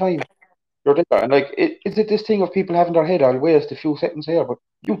every time you're there, and like is it this thing of people having their head, I'll waste a few seconds here, but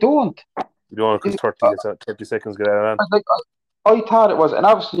you don't. You don't, because 30 seconds get out of like I thought it was, and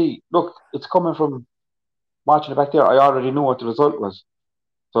obviously, look, it's coming from watching it back there. I already knew what the result was,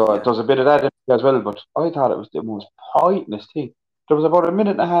 so there's a bit of that in it as well. But I thought it was the most pointless thing. There was about a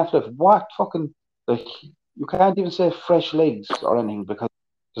minute and a half left. What fucking, like, you can't even say fresh legs or anything because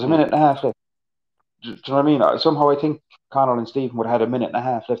there's a minute and a half left. Do you know what I mean? Somehow I think Conor and Stephen would have had a minute and a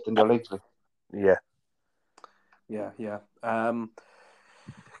half left in their legs. Like. Yeah.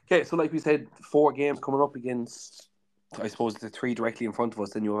 Okay, so like we said, 4 games coming up against I suppose the three directly in front of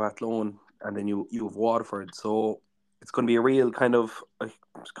us. Then you have Athlone, and then you have Waterford. So it's going to be a real kind of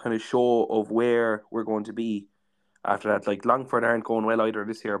show of where we're going to be after that. Like Longford aren't going well either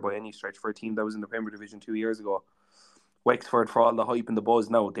this year by any stretch for a team that was in the Premier Division 2 years ago. Wexford, for all the hype and the buzz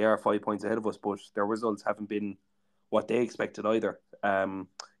now, they are 5 points ahead of us, but their results haven't been what they expected either.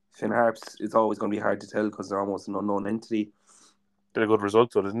 Finn Harps, it's always going to be hard to tell because they're almost an unknown entity. Did a good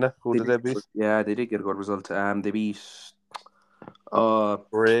result, though, didn't they? Who did they beat? Yeah, they did get a good result. They beat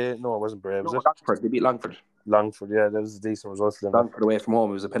Bray. No, it wasn't Bray, was it? Longford. They beat Longford. Longford, yeah, that was a decent result for them. Longford away from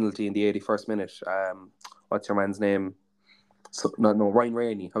home. It was a penalty in the 81st minute. What's your man's name? Ryan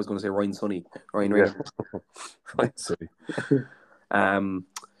Rainey. I was going to say Ryan Sonny. Ryan Rainey. Ryan Sonny.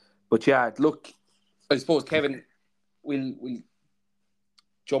 But yeah, look, I suppose, Kevin, we'll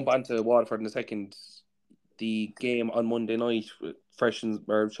jump onto Waterford in a second. The game on Monday night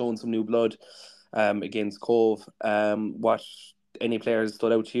showing some new blood against Cobh. What any players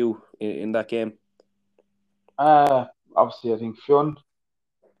stood out to you in that game? Obviously, I think Fionn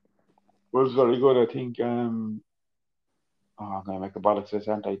was very good. I think I'm going to make a bollocks this,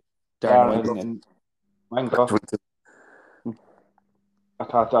 aren't I? Darren and Wanko. I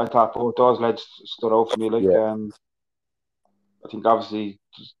thought both those lads stood out for me. I think obviously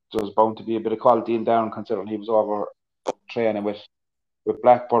there was bound to be a bit of quality in Darren, considering he was over training with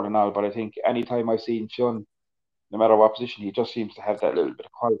Blackburn and all. But I think any time I've seen Fionn, no matter what position, he just seems to have that little bit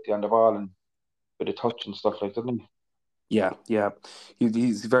of quality on the ball and a bit of touch and stuff like that, doesn't he? Yeah.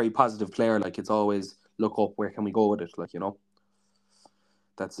 He's a very positive player. Like, it's always look up, where can we go with it? Like,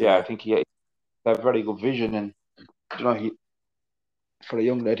 that's I think he has very good vision, and he for a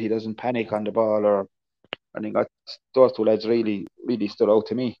young lad, he doesn't panic on the ball, or I think those two lads really stood out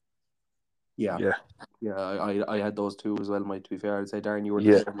to me. Yeah. I had those two as well. To be fair, I'd say Darren, you were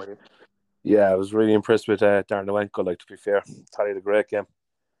the same way. Yeah, I was really impressed with Darren Wanko. Like, to be fair, thought he had a great game.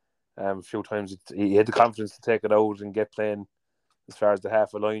 A few times he had the confidence to take it out and get playing as far as the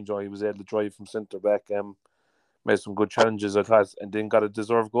half a line. He was able to drive from centre back. Made some good challenges, I thought, and then got a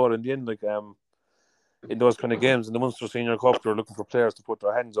deserved goal in the end. Like, in those kind of games in the Munster Senior Cup, they're looking for players to put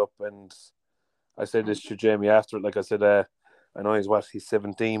their hands up. And I said this to Jamie after it. Like I said, I know he's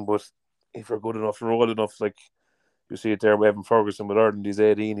 17, but if you're good enough and old enough, like you see it there with Evan Ferguson with Ireland, he's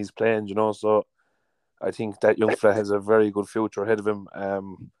 18, he's playing, So I think that young fella has a very good future ahead of him.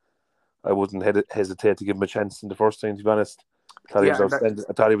 I wouldn't hesitate to give him a chance in the first time, to be honest. I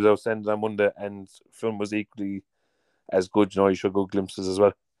thought he was outstanding on Monday, and Fionn was equally as good. He showed good glimpses as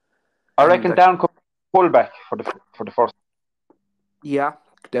well. I reckon Dan could pull back for the first. Yeah,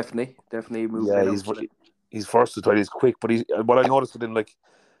 definitely. He's versatile. He's quick, but what I noticed with him, like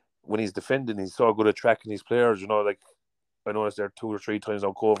when he's defending, he's so good at tracking his players. Like I noticed there 2 or 3 times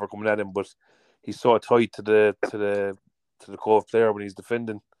on Cobh coming at him, but he's so tight to the Cobh player when he's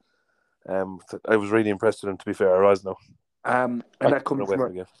defending. I was really impressed with him. To be fair, I was now. And that comes from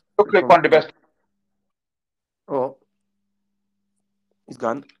look like one of the best. Oh, he's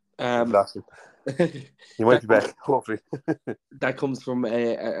gone. Lost him. He might be back, hopefully. That comes from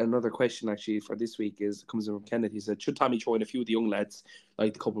another question actually for this week. Comes from Kenneth. He said, should Tommy throw in a few of the young lads,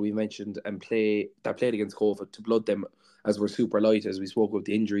 like the couple we mentioned, and played against Cobh, to blood them as we're super light, as we spoke about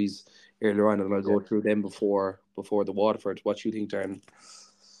the injuries earlier on, and I'll go through them before the Waterford. What do you think, Darren?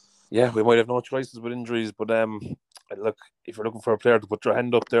 Yeah, we might have no choices with injuries, but look, if you're looking for a player to put your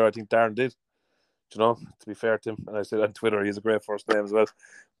hand up there, I think Darren did. To be fair to him, and I said on Twitter, he has a great first name as well.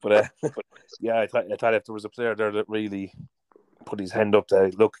 But yeah, I thought if there was a player there that really put his hand up there,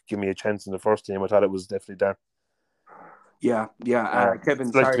 look, give me a chance in the first team, I thought it was definitely Darren. Yeah.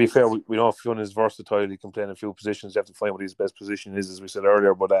 Kevin, to be fair, we know Fionn is versatile. He can play in a few positions. You have to find what his best position is, as we said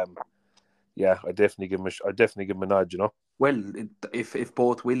earlier. But yeah, I definitely give him a nod. Well, if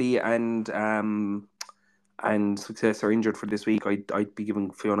both Willie and Success are injured for this week, I'd be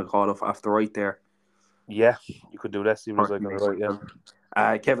giving Fionn a call off the right there. Yeah, you could do that. See what it's like on the right.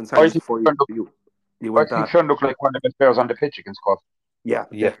 Yeah. Kevin, sorry, before you went. I think Fionn looked like one of the best players on the pitch against Cobh. Yeah.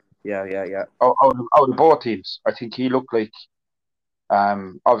 Out of both teams, I think he looked like.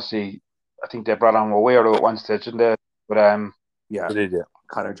 Obviously, I think they brought on Weirdo at one stage, didn't they? But yeah, they did. Yeah.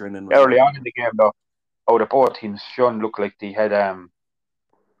 Conor Drennan. Early on in the game, though, out of both teams, Fionn looked like they had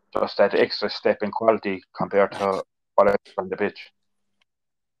just that extra step in quality compared to what else on the pitch.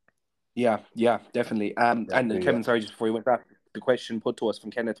 Yeah, definitely. And Kevin, sorry, just before you went back, the question put to us from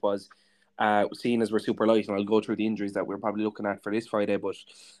Kenneth was, seeing as we're super light, and I'll go through the injuries that we're probably looking at for this Friday, but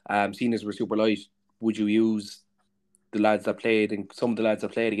seeing as we're super light, would you use the lads that played, and some of the lads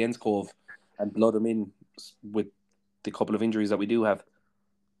that played against Cobh, and blood them in with the couple of injuries that we do have?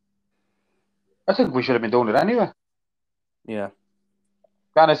 I think we should have been doing it anyway. Yeah. To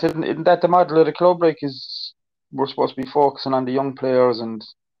be honest, isn't that the model of the club? Like, we're supposed to be focusing on the young players and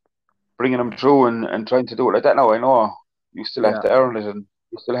bringing them through and trying to do it like that. Now I know you still have to earn it and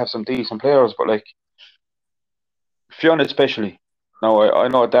you still have some decent players, but like Fionn especially. Now I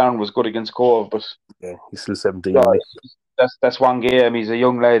know Darren was good against Cobh, but yeah, he's still 17. yeah, that's one game. He's a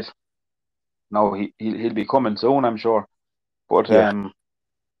young lad. No, he'll be coming soon, I'm sure. But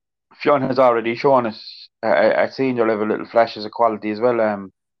Fionn has already shown us at senior level little flashes of quality as well.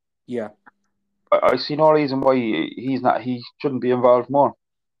 Yeah. I see no reason why he shouldn't be involved more.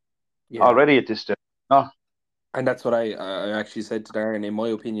 Yeah. Already at this stage. No. And that's what I actually said to Darren. In my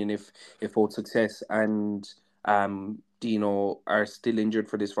opinion, if both Success and Dino are still injured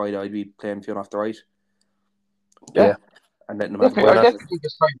for this Friday, I'd be playing Fionn off the right. Yeah. And letting them definitely, I definitely think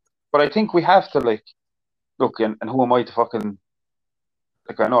it's time. But I think we have to look, and who am I to fucking,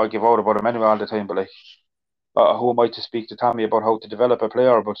 I know I give out about him anyway all the time, but who am I to speak to Tommy about how to develop a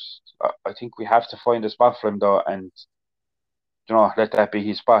player? But I think we have to find a spot for him though, and let that be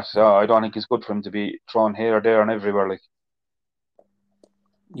his spot. I don't think it's good for him to be thrown here, there, and everywhere.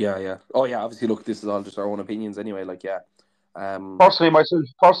 Yeah. Oh yeah. Obviously, look, this is all just our own opinions anyway. Personally,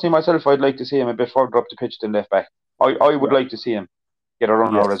 myself, I'd like to see him a bit further up the pitch than left back. I would like to see him get a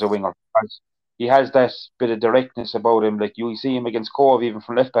run out as a winger. He has that bit of directness about him. Like you see him against Cobh, even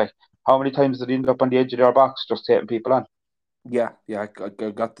from left back. How many times did he end up on the edge of their box just taking people on? Yeah. I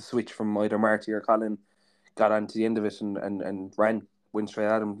got the switch from either Marty or Colin. Got on to the end of it and ran, went straight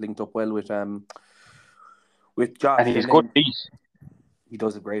at him, linked up well with Josh. And he's good feet. He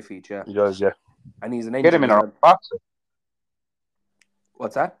does a great feat, yeah. He does, yeah. And he's an engine. Get him in our box.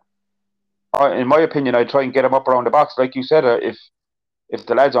 What's that? In my opinion, I'd try and get him up around the box. Like you said, if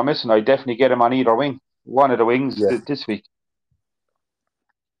the lads are missing, I'd definitely get him on either wing. One of the wings this week.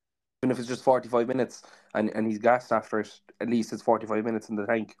 Even if it's just 45 minutes and he's gassed after it, at least it's 45 minutes in the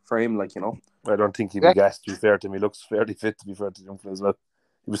tank for him, I don't think he'd be gassed, to be fair to him. He looks fairly fit, to be fair to the young fella as well.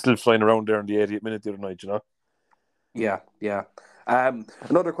 He was still flying around there in the 88th minute the other night, Yeah.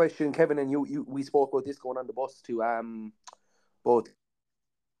 Another question, Kevin, and you we spoke about this going on the bus to both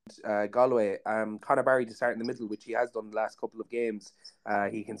Galway. Conor Barry to start in the middle, which he has done the last couple of games.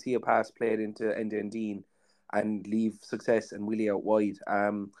 He can see a pass played into Enda and Dean and leave Success and Willie out wide.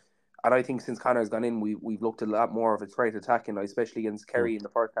 And I think since Connor's gone in, we've looked a lot more of a straight attacking, especially against Kerry in the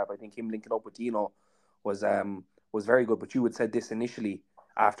first half. I think him linking up with Dino was very good. But you had said this initially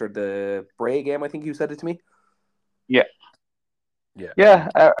after the Bray game. I think you said it to me. Yeah.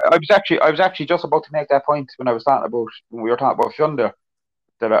 I was actually just about to make that point when we were talking about Fionn there,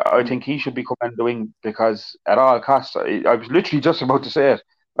 that I think he should be coming the wing, because at all costs, I was literally just about to say it.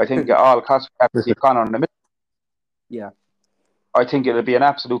 I think at all costs we have to keep Conor in the middle. Yeah. I think it'll be an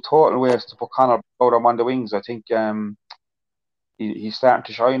absolute total waste to put Conor out on the wings. I think he's starting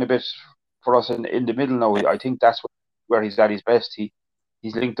to shine a bit for us in the middle now. I think that's where he's at his best.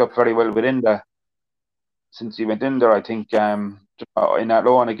 He's linked up very well with Enda since he went in there. I think in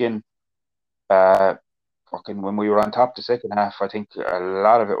Athlone again, when we were on top the second half, I think a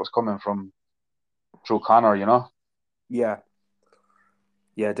lot of it was coming through Conor, Yeah,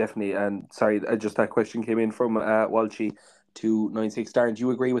 definitely. And sorry, just that question came in from Walshy 296. Darren, do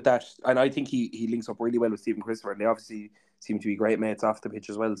you agree with that? And I think he links up really well with Stephen Christopher, and they obviously seem to be great mates off the pitch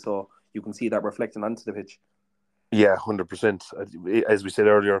as well. So you can see that reflecting onto the pitch. Yeah, 100%. As we said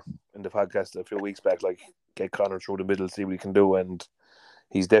earlier in the podcast a few weeks back, get Conor through the middle, see what he can do, and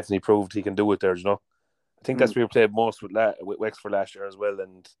he's definitely proved he can do it there, I think that's where we played most with Wexford last year as well,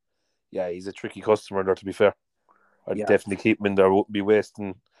 and yeah, he's a tricky customer there, to be fair. I'd definitely keep him in there. I wouldn't be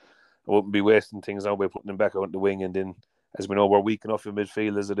wasting things now by putting him back out the wing, and then, as we know, we're weak enough in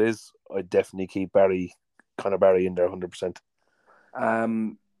midfield as it is. I'd definitely keep Conor Barry in there 100%.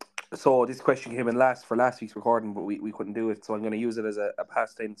 So this question came in for last week's recording, but we couldn't do it, so I'm going to use it as a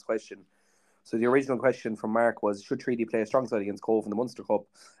past tense question. So the original question from Mark was, should Treaty play a strong side against Cobh in the Munster Cup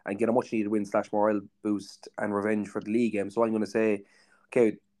and get a much needed win / morale boost and revenge for the league game? So I'm going to say,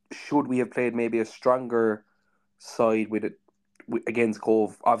 okay, should we have played maybe a stronger side against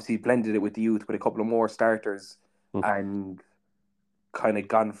Cobh? Obviously blended it with the youth with a couple of more starters and kind of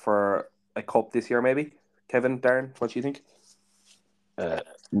gone for a cup this year maybe. Kevin, Darren, what do you think?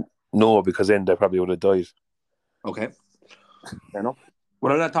 No, because then they probably would have died. Okay, fair enough.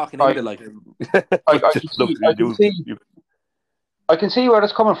 Well, I'm not talking into I can see where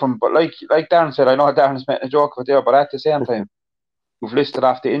it's coming from, but like Darren said, I know Darren's making a joke of it there, but at the same time, we've listed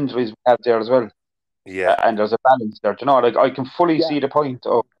off the injuries we have there as well. Yeah, and there's a balance there. I can fully see the point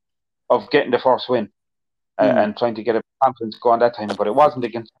of getting the first win and trying to get a confidence going that time, but it wasn't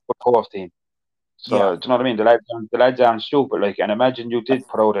against the Cobh team. So do you know what I mean? The lads aren't stupid. Like, and imagine you did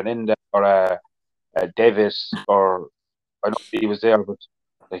put out an Inda or a Davis, or I know he was there, but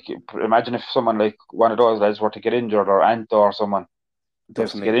like, imagine if someone like one of those lads were to get injured, or Anto or someone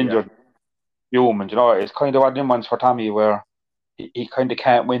was to get Definitely, injured. Human, you know, it's kind of one of them ones for Tommy where he kind of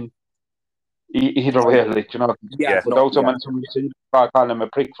can't win either way. Like, you know, Yeah, no, without someone calling him a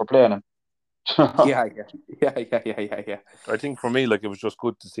prick for playing him. yeah. I think for me, like, it was just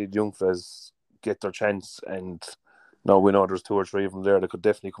good to see the young fellas get their chance, and now we know there's 2 or 3 of them there that could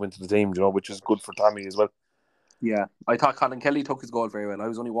definitely come into the team, you know, which is good for Tommy as well. Yeah, I thought Colin Kelly took his goal very well. I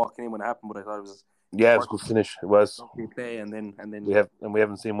was only walking in when it happened, but I thought it was it was a good finish. It was. Play and then we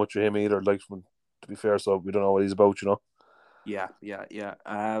haven't seen much of him either. Like, to be fair, so we don't know what he's about, you know. Yeah.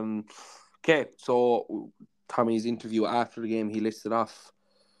 Okay, so Tommy's interview after the game, he listed off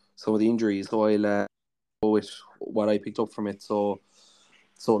some of the injuries. So I'll go with what I picked up from it. So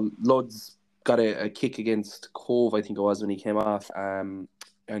Lud's got a kick against Cobh, I think it was, when he came off, and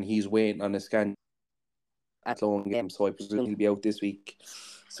he's waiting on a scan Athlone game, so I presume he'll be out this week.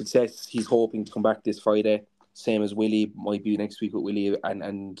 Success, he's hoping to come back this Friday, same as Willie, might be next week with Willie,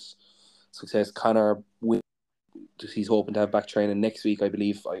 and Success, Connor, he's hoping to have back training next week, I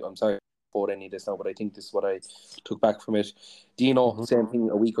believe. I'm sorry about any of this now, but I think this is what I took back from it. Dino, same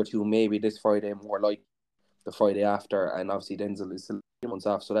thing, a week or two, maybe this Friday, more like the Friday after, and obviously Denzel is still months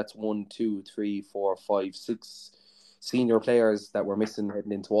off, so that's 1, 2, 3, 4, 5, 6 senior players that we're missing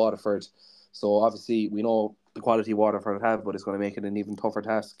heading into Waterford. So obviously we know the quality Waterford have, but it's going to make it an even tougher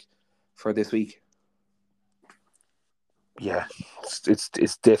task for this week. Yeah, it's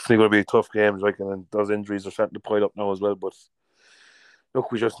definitely going to be a tough game, like, and those injuries are starting to pile up now as well. But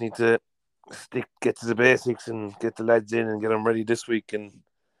look, we just need to get to the basics and get the lads in and get them ready this week. And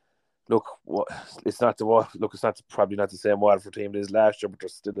look, it's probably not the same Waterford team it is last year, but they're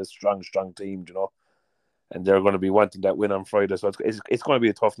still a strong team, you know. And they're going to be wanting that win on Friday, so it's going to be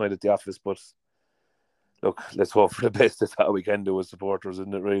a tough night at the office. But look, let's hope for the best. That's all we can do as supporters,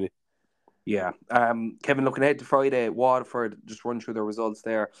 isn't it, really? Yeah. Kevin, looking ahead to Friday, Waterford, just run through the results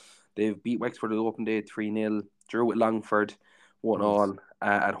there. They've beat Wexford at open day 3-0, drew with Longford 1-1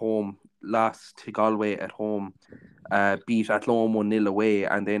 at home, lost to Galway at home, beat Athlone 1-0 away,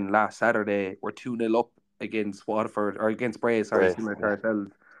 and then last Saturday were 2-0 up against Waterford, or against Bray, similar to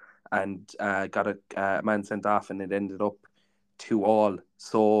ourselves, and got a man sent off, and it ended up 2-2.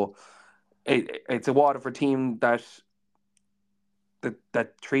 So it's a Waterford team that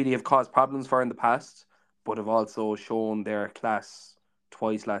Treaty have caused problems for in the past, but have also shown their class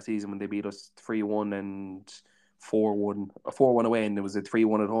twice last season when they beat us 3-1 and 4-1 away, and it was a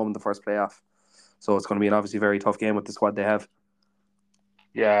 3-1 at home in the first playoff. So it's going to be an obviously very tough game with the squad they have.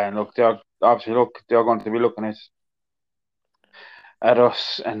 Yeah, and look, they're going to be looking at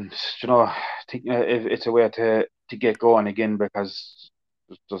us, and you know, I think it's a way to get going again, because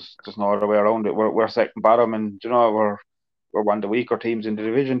there's no other way around it. We're second bottom, and you know, we're one of the weaker teams in the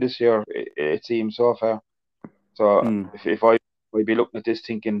division this year. It seems so far. So if I'd be looking at this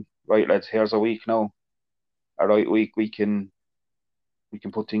thinking, right, lads, here's a week now, a right week, we can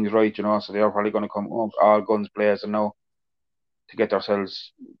put things right, you know. So they're probably going to come up all guns blazing now to get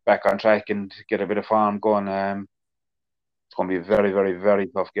ourselves back on track and get a bit of form going. It's going to be a very, very, very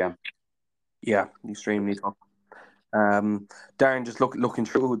tough game. Yeah, extremely tough. Darren, just looking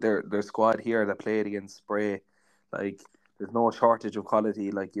through their squad here that played against Spray, like, there's no shortage of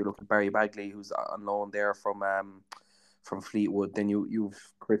quality. Like, you look at Barry Bagley, who's on loan there from Fleetwood. Then you've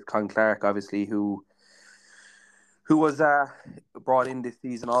Chris Clark, obviously, who was brought in this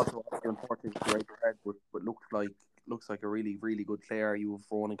season also. Unfortunately, but looks like a really, really good player. You have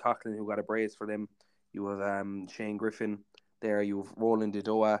Ronan Coughlin, who got a brace for them. You have Shane Griffin there. You have Roland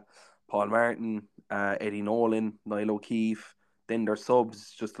Didoa, Paul Martin, Eddie Nolan, Niall O'Keefe. Then their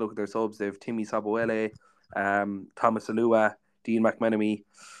subs, just look at their subs. They have Timmy Saboele, Thomas Alua, Dean McMenemy.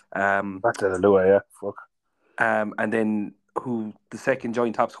 Back to Alua, yeah. Fuck. And then who the second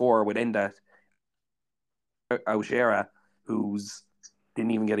joint top scorer would end at, Aushera, who's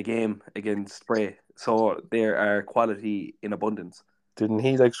didn't even get a game against Spray. So there are quality in abundance. Didn't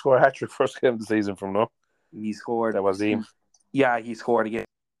he score a hat-trick first game of the season from now? He scored. That was him. Yeah, he scored against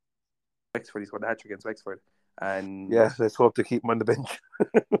Wexford. He scored a hat-trick against Wexford. And yeah, let's hope to keep him on the bench.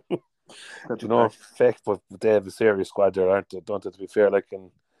 You know, fact, but they have a serious squad there, aren't they? Don't they, to be fair?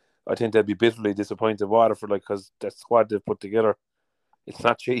 And I think they'd be bitterly disappointed Waterford, because that squad they've put together, it's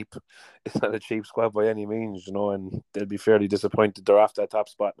not cheap. It's not a cheap squad by any means, you know, and they'll be fairly disappointed. They're off that top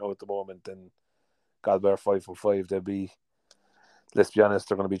spot now at the moment, and God, they're 5 from 5. They'll be, let's be honest,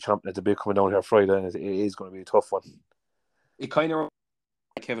 they're going to be chomping at the bit coming down here Friday, and it is going to be a tough one. It kind of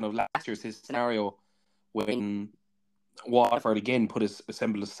Kevin, of last year's his scenario when Waterford again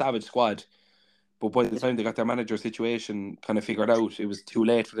assembled a savage squad, but by the time they got their manager situation kind of figured out, it was too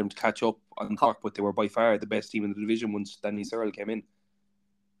late for them to catch up on Cork, but they were by far the best team in the division once Danny Searle came in.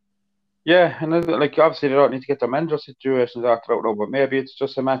 Yeah, and like obviously they don't need to get their manager situations out now, but maybe it's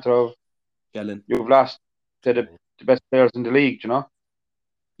just a matter of you've lost the best players in the league, you know.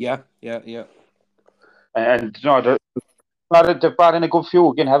 Yeah. And you know they've brought in a good few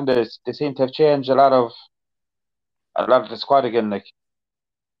again, haven't they? They seem to have changed a lot of the squad again, like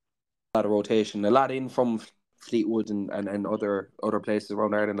a lot of rotation, a lot in from Fleetwood and other places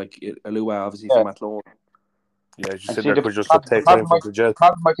around Ireland, like Alua, obviously from Athlone. Yeah, as you said, that could just take time for the gel.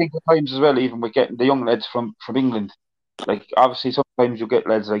 Problem I think at times as well, even with getting the young lads from England, like obviously sometimes you get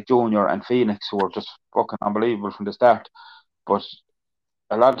lads like Junior and Phoenix who are just fucking unbelievable from the start, but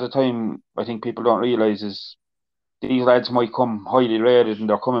a lot of the time I think people don't realise is these lads might come highly rated and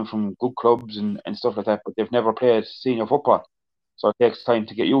they're coming from good clubs and stuff like that, but they've never played senior football, so it takes time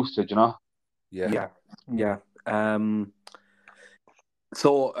to get used to it, you know. Yeah.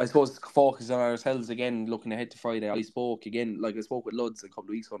 So I suppose focus on ourselves again, looking ahead to Friday. I spoke with Luds a couple of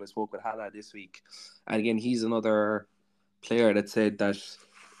weeks ago, and I spoke with Hannah this week, and again he's another player that said that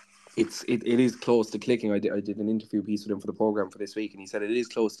it is close to clicking. I did an interview piece with him for the program for this week, and he said it is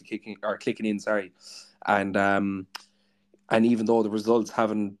close to clicking in. Sorry, and even though the results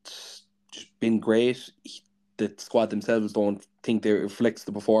haven't been great, the squad themselves don't think they reflects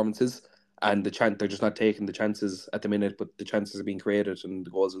the performances. And they're just not taking the chances at the minute, but the chances are being created and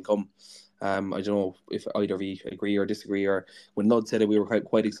the goals will come. I don't know if either of you agree or disagree. Or when Lud said it, we were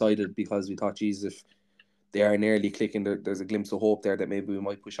quite excited because we thought, Jesus, if they are nearly clicking, there's a glimpse of hope there that maybe we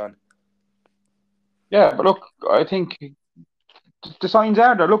might push on. Yeah, but look, I think the signs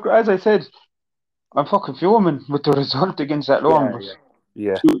are there. Look, as I said, I'm fucking fuming with the result against Athlone.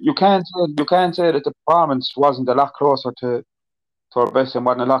 Yeah. You can't say that the performance wasn't a lot closer to our best and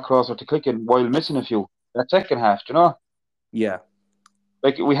wasn't a lot closer to clicking while missing a few. That second half, you know? Yeah.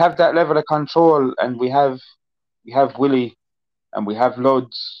 Like we have that level of control and we have Willie and we have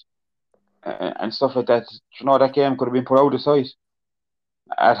Luds and stuff like that. You know, that game could have been put out of sight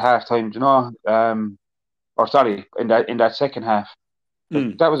at half time, you know? Or sorry, in that second half.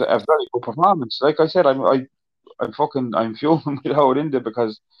 That was a very good performance. Like I said, I'm fuming with how it ended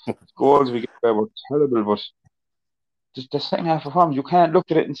because goals we get were terrible, but the second half performance, you can't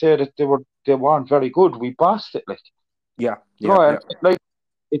look at it and say that they weren't very good. We bossed it, like. Like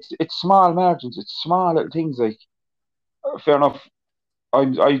it's small margins, it's small little things. Like fair enough,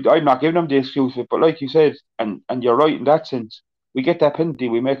 I'm not giving them the excuse, but like you said, and you're right in that sense. We get that penalty,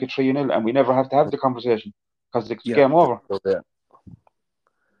 we make it 3-0, and we never have to have the conversation because it's game over.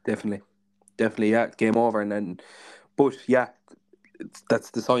 Definitely, yeah, game over, and then, but yeah,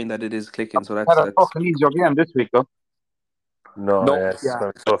 that's the sign that it is clicking. So that's a fucking easier game this week, though. No, it's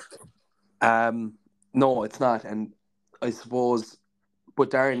going to be tough. No, it's not, and I suppose. But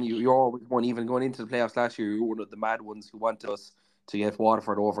Darren, you're always one. Even going into the playoffs last year, you were one of the mad ones who wanted us to get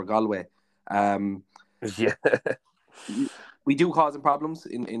Waterford over Galway. Yeah, we do cause them problems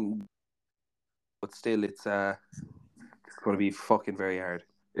but still, it's going to be fucking very hard.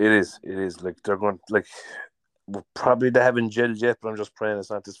 It is. Like they're going probably they haven't gelled yet, but I'm just praying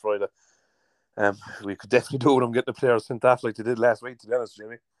it's not this Friday. We could definitely do with them getting the players sent off like they did last week. To be honest,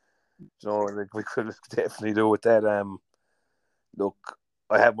 Jimmy, like we could definitely do with that. Look,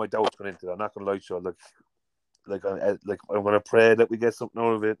 I have my doubts going into it. I'm not going to lie to you. I'm going to pray that we get something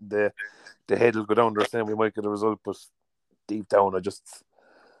out of it. The head will go down there saying we might get a result, but deep down,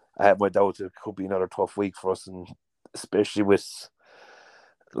 I have my doubts. It could be another tough week for us, and especially with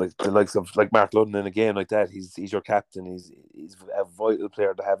like the likes of like Mark Ludden in a game like that. He's your captain. He's a vital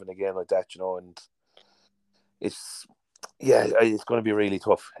player to have in a game like that, and it's going to be really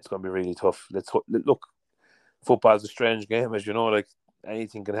tough. It's going to be really tough. Look. Football is a strange game, as you know. Like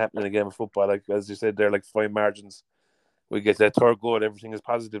anything can happen in a game of football. Like as you said, they're like fine margins. We get that third goal, everything is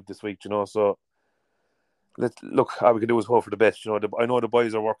positive this week, So look. All we can do is hope for the best. I know the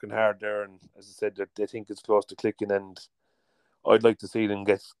boys are working hard there, and as I said, they think it's close to clicking. And I'd like to see them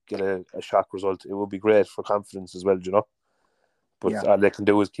get a shock result. It would be great for confidence as well, But all they can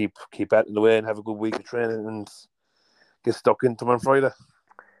do is keep batting away and have a good week of training and get stuck into them on Friday.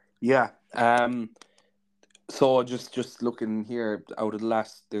 Yeah. So just looking here, out of the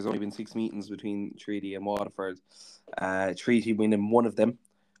last, there's only been 6 meetings between Treaty and Waterford. Treaty winning one of them,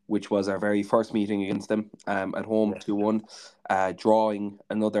 which was our very first meeting against them at home 2-1. Drawing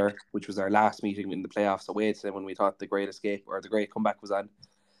another, which was our last meeting in the playoffs away to them when we thought the great escape or the great comeback was on.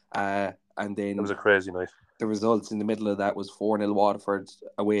 And then it was a crazy night. the results in the middle of that was 4-0 Waterford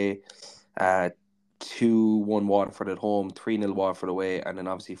away, 2-1 Waterford at home, 3-0 Waterford away, and then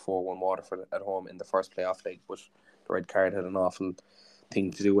obviously 4-1 Waterford at home in the first playoff leg. But the red card had an awful thing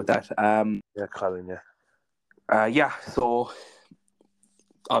to do with that. Colin, so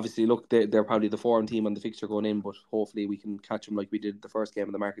obviously, look, they're probably the form team on the fixture going in, but hopefully we can catch them like we did the first game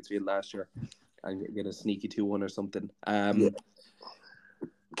of the Marketsfield last year and get a sneaky 2-1 or something.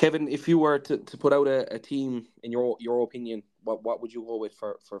 Kevin, if you were to put out a team, in your opinion, what would you go with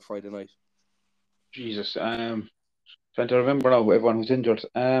for Friday night? Jesus, trying to remember now everyone who's injured.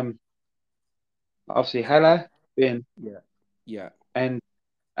 Obviously Halla, Ben, and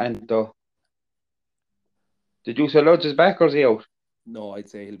did you say Lodge is back or is he out? No, I'd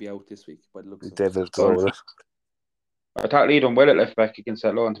say he'll be out this week. But it looks. David over it. I thought Lee done well at left back against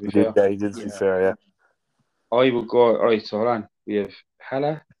Athlone, to be fair. Yeah, he did. To be fair, yeah. I would go. All right, so hold on. We have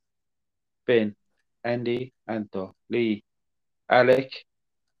Halla, Ben, Andy, Anto, Lee, Alec,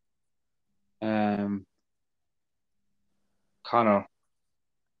 Connor.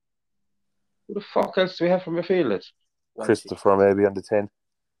 Who the fuck else do we have from midfield? Christopher maybe on the 10.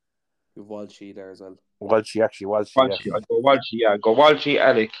 You've Walshy there as well. Walshy. Yeah. I go Walshy, yeah. Go Walshy,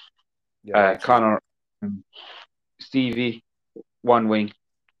 Alec, Connor, Stevie, one wing,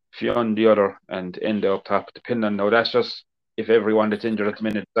 Fionn the other, and Enda up top, depending on now. That's just if everyone that's injured at the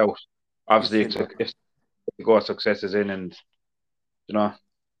minute is out. Obviously, if the goal success is in, and you know.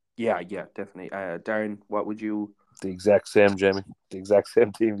 Yeah, definitely. Darren, what would you? The exact same, Jamie. The exact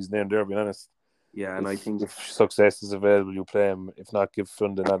same team he's named there, to be honest. Yeah, and I think if success is available, you play him. If not, give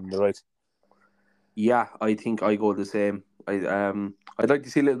Fundin on the right. Yeah, I think I go the same. I'd like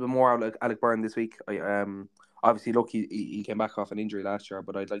to see a little bit more out of Alec Byrne this week. Obviously, look, he came back off an injury last year,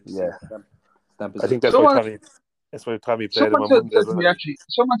 but I'd like to see stamp his. I think that's why Tommy played him on Monday as well.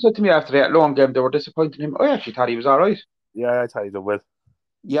 Someone said to me after that long game they were disappointed in him. I actually thought he was all right. Yeah, I thought he did well.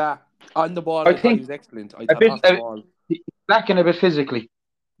 Yeah, on the ball, I thought he was excellent. I thought off the ball, he's lacking a bit physically.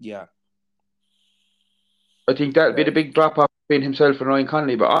 Yeah. I think that'd be the big drop off between himself and Ryan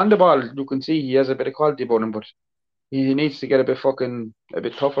Connolly. But on the ball, you can see he has a bit of quality about him, but he needs to get a bit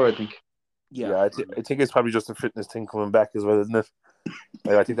tougher, I think. Yeah, I think it's probably just a fitness thing coming back as well, isn't it?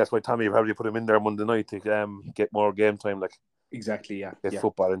 I think that's why Tommy probably put him in there Monday night to get more game time. Like exactly, yeah. Get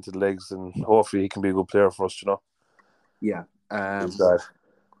football into the legs, and hopefully he can be a good player for us, you know. Yeah.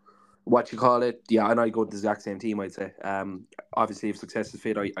 What you call it? Yeah, and I go to the exact same team. I'd say. Obviously, if success is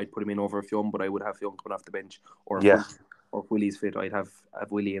fit, I'd put him in over Fionn, but I would have Fionn coming off the bench. Or if Willie's fit, I'd have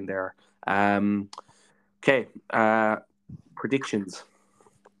Willie in there. Okay. Predictions.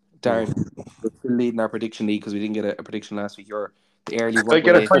 Darren, we're still leading our prediction league because we didn't get a prediction last week. You're the early one.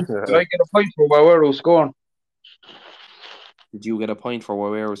 Did I get a point for Wawero scoring? Did you get a point for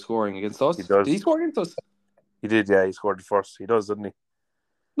Wawero scoring against us? He does. Did he score against us? He did, yeah. He scored the first. He does, doesn't he?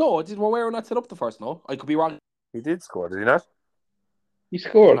 No, did Wawero not set up the first? No, I could be wrong. He did score, did he not? He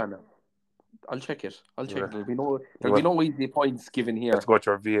scored. I'll check it. There'll be no easy points given here. Let's go to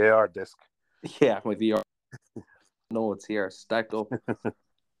our VAR desk. Yeah, my VAR. No, it's here, stacked up.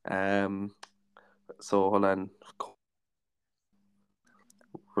 So hold on.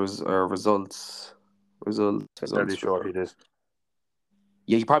 Results. Fairly sure he did.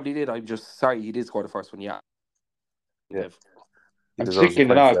 Yeah, he probably did. I'm just sorry. He did score the first one. Yeah. I'm sticking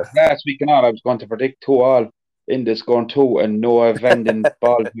it out. Last week and all, I was going to predict 2-2 in this going 2 and Noah Vanden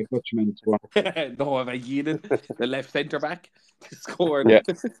ball to Dutchman. Noah Van Gieden, the left centre back, scored. Yeah.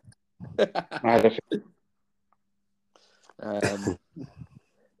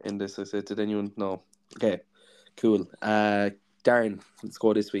 In this, I said, did anyone know? Okay, cool. Darren, let's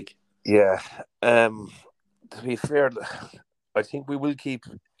go this week. Yeah. To be fair, I think we'll keep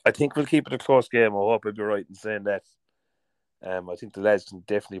it a close game. I hope I'd be right in saying that. I think the lads can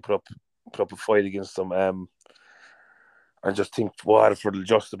definitely put up a fight against them. I just think Waterford will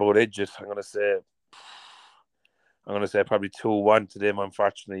just about edge it. I'm gonna say probably 2-1 to them,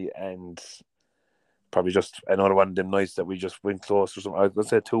 unfortunately, and probably just another one of them nights that we just went close or something. I'm gonna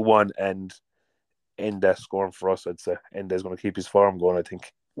say 2-1 and Enda scoring for us. I'd say Enda's gonna keep his form going, I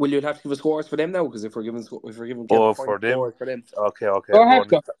think. Will you have to give us scores for them now? Because if we're giving for them. Okay. I have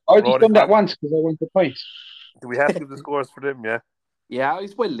to. I just done that once because I went to points. Do we have to give the scores for them? Yeah. Yeah,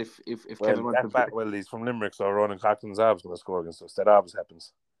 he's well. If Kevin wants to. Well, he's from Limerick, so Ronan Coughlin's Ab's going to score against us. That always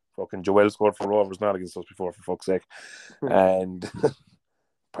happens. Fucking Joel scored for Rovers, not against us before, for fuck's sake. And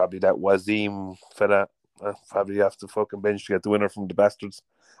probably that Wazim fella probably have to fucking bench to get the winner from the Bastards.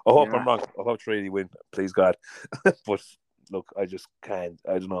 I hope I'm wrong. I hope Trady win, please God. But look, I just can't.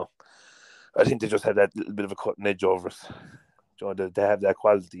 I don't know. I think they just had that little bit of a cutting edge over us. You know, they have that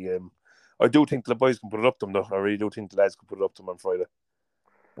quality. I do think the boys can put it up to them, though. I really do think the lads can put it up to them on Friday.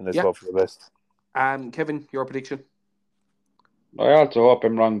 And let's hope for the best. Kevin, your prediction? I also hope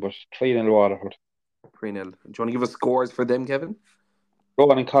I'm wrong, but 3-0 Waterford. 3-0. Do you want to give us scores for them, Kevin?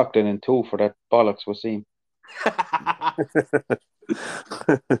 Rowan and Cockton and 2 for that bollocks Wasim.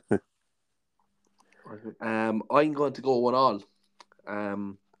 I'm going to go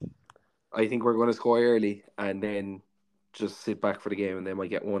 1-1. I think we're going to score early and then just sit back for the game, and they might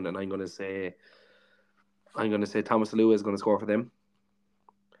get one. And I'm going to say Thomas Lewis is going to score for them,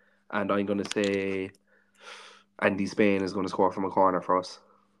 and I'm going to say Andy Spain is going to score from a corner for us.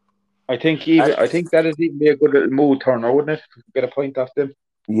 I think that is even be a good little mood turner, wouldn't it? Get a point off them.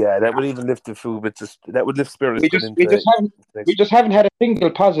 Yeah, that would even lift the few bits. That would lift spirits. We just haven't had a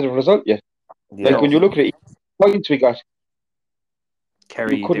single positive result yet. Yeah. When you look at it, points we got,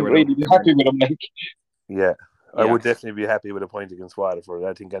 Kerry, you couldn't really be happy with them. Yeah. I would definitely be happy with a point against Waterford.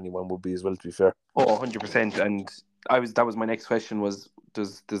 I think anyone would be as well, to be fair. Oh, 100%. And that was my next question was,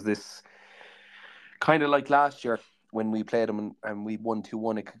 does this kind of like last year when we played them and we won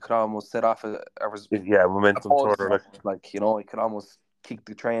 2-1, it could almost set off momentum further. It could almost kick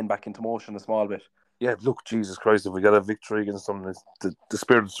the train back into motion a small bit. Yeah, look, Jesus Christ, if we get a victory against them, the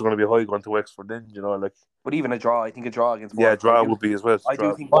spirits are going to be high going to Wexford then, But even a draw, I think a draw against Waterford. Yeah, draw would be as well. I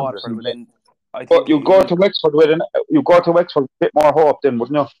do think Waterford will then... But you go to Wexford with a bit more hope then,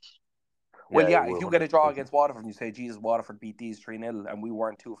 wouldn't you? Well, if you get a draw against Waterford and you say, Jesus, Waterford beat these 3-0 and we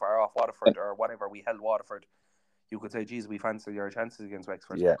weren't too far off Waterford or whatever, we held Waterford, you could say, Jesus, we fancy your chances against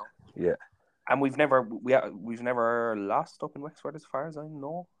Wexford. Yeah. And we've never lost up in Wexford as far as I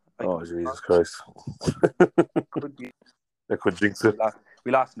know. Jesus Christ. Could be. That could jinx it.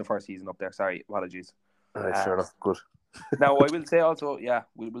 We lost in the first season up there. Sorry, apologies. Fair enough. Good. Now, I will say also,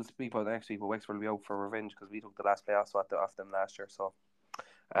 we'll speak about it next week, but Wexford will be out for revenge because we took the last playoff spot off them last year. So,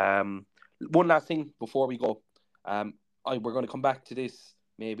 one last thing before we go. We're going to come back to this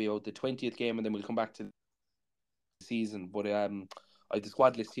maybe about the 20th game, and then we'll come back to the season. But I have the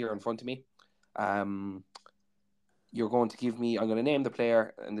squad list here in front of me. You're going to give me... I'm going to name the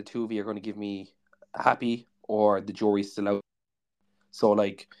player, and the two of you are going to give me happy or the jury's still out. So,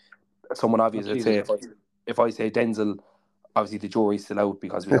 like, someone obvious, let's say, if I say Denzel, obviously the jury's still out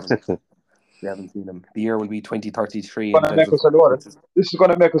because we haven't seen him. The year will be 2033. This is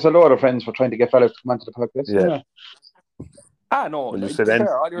going to make us a lot of friends for trying to get fellas to come onto the podcast. Yeah. No. Well,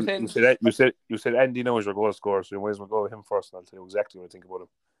 you said Andy knows your goal scorer, so you might as well go with him first, and I'll tell you exactly what I think about him.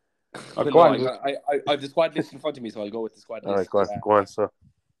 I have the squad list in front of me, so I'll go with the squad list. All right, go on, sir.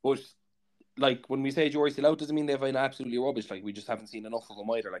 But, like, when we say jury's still out, doesn't mean they've been absolutely rubbish. Like, we just haven't seen enough of them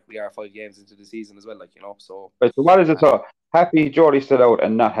either. Like, we are 5 games into the season as well, so... Right, so what is it, so? Happy, jury's still out,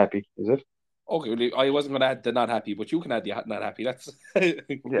 and not happy, is it? Okay, I wasn't going to add the not happy, but you can add the not happy. That's...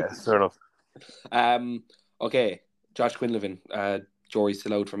 Yeah, fair enough. Okay, Josh Quinlivan, jury's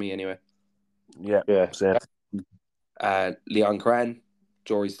still out for me anyway. Yeah, same. Leon Cran,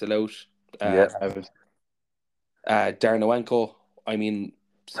 jury's still out. Darren Owenko, I mean,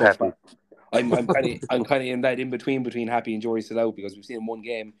 so happy. I'm kind of in that in between happy and jury's still out because we've seen him one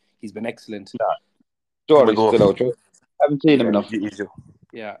game. He's been excellent. Yeah. Jury's still out. Haven't seen him enough.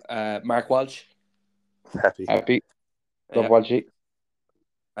 Yeah. Mark Walsh. Happy. Love Walshy.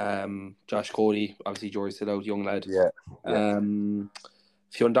 Josh Cody, obviously jury's still out, young lad. Yeah.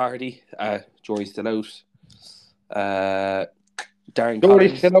 Fionn Doherty, jury's still out. Darren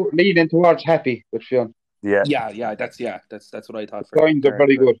Jury's still out, leaning towards happy with Fionn. Yeah. That's what I thought. Signs are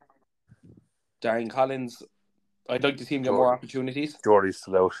very good. Darren Collins, I'd like to see him get more opportunities. Jury's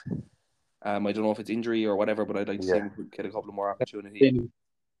still out. I don't know if it's injury or whatever, but I'd like to see him get a couple of more opportunities.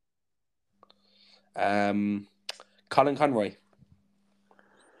 Colin Conroy.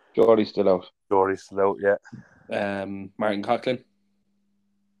 Geordie's still out. Yeah. Martin Coughlin.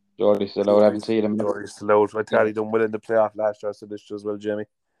 Geordie's still out. I haven't seen him. Geordie's still out. I thought he done well in the playoff last year, so this as well, Jamie.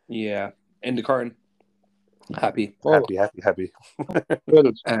 Yeah. Enda Curran. Happy. Happy.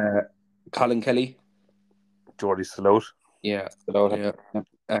 Colin Kelly. Geordie's still out. Yeah. Still out. Yeah.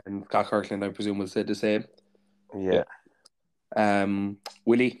 And Scott Kirkland, I presume, will say the same. Yeah.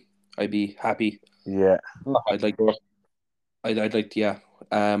 Willie, I'd be happy. Yeah. I'd like,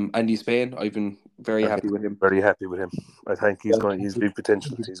 Andy Spain, I've been very happy with him. Very happy with him. I think he's big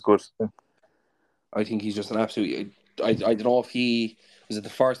potential. He's good. I think he's just an absolute... I don't know if he was at the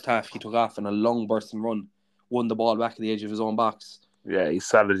first half, he took off in a long burst and run, won the ball back at the edge of his own box. Yeah, he's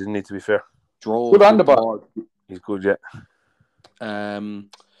solid, didn't he, to be fair. Drove good on the ball. He's good, yeah.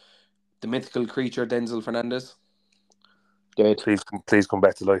 The mythical creature, Denzel Fernandez. Dead. Please come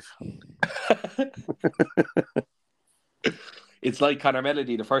back to life. It's like Connor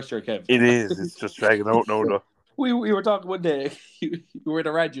Melody the first year, Kev. It is. It's just dragging out now, though. We were talking one day. You were in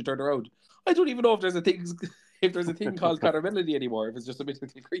a rant. You turned around. I don't even know if there's a thing called Connor Melody anymore. If it's just a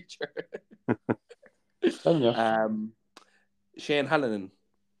mythical creature. Shane Hallinan.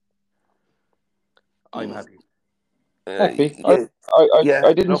 I'm happy. Happy. Yeah.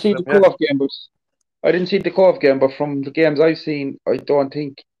 I didn't see the Cobh game, but I didn't see the Cobh game. But from the games I've seen, I don't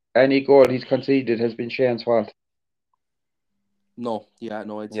think any goal he's conceded has been Shane's fault. No,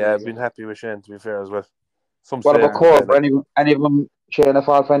 I'd say I've been happy with Shane, to be fair, as well. What about Cobh? Any of them Shane a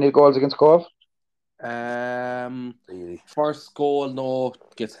fault for any goals against Cobh? First goal, no,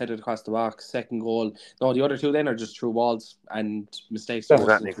 gets headed across the box. Second goal, no. The other two then are just through walls and mistakes. That's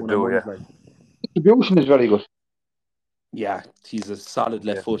what he can do. Yeah, distribution is very good. Yeah, he's a solid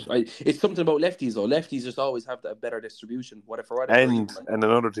left foot. It's something about lefties though. Lefties just always have a better distribution. Whatever. And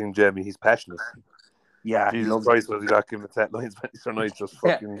another thing, Jamie, he's passionate. Yeah, Jesus Christ, was he not giving it that night? Mr. Night just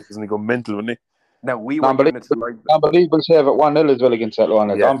fucking doesn't he go mental, wouldn't he? Now we were giving it to the linesman. Unbelievable save at 1-0 as well against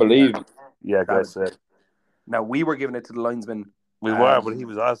Athlone. It's unbelievable. Yeah, guys. Now we were giving it to the linesman. We were, but he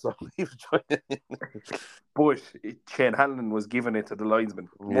was also he was trying. But Shane Hallinan was giving it to the linesman.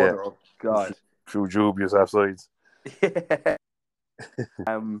 Mother of God. True dubious offsides.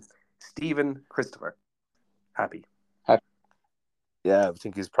 Stephen Christopher. Happy. Yeah, I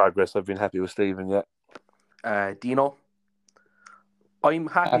think his progress. I've been happy with Stephen. Yeah. Dino. I'm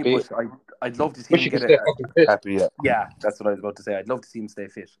happy. But I'd love to see him get it. Happy, yeah. Yeah, that's what I was about to say. I'd love to see him stay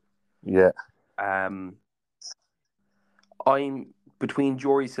fit. Yeah. I'm between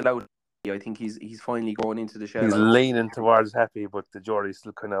Jory Silout. I think he's finally going into the shell. He's leaning towards happy, but the jury's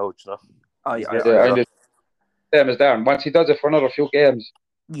still kind of out, you know. Same as Darren. Once he does it for another few games,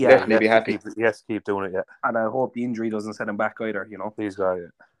 definitely be happy. Yes, keep doing it, yeah. And I hope the injury doesn't set him back either, you know. Please God,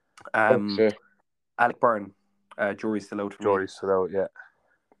 yeah. Alec Byrne, jury's still out for me. Jury's still out, yeah.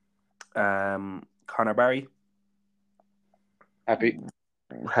 Conor Barry. Happy,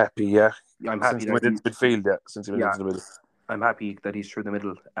 yeah. I'm happy since that he's midfield, yeah. Since he went into the middle. I'm happy that he's through the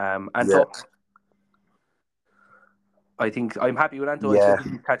middle. Anto. I think I'm happy with Anto. I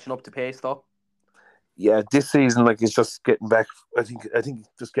think he's catching up to pace though. Yeah, this season, like, he's just getting back. I think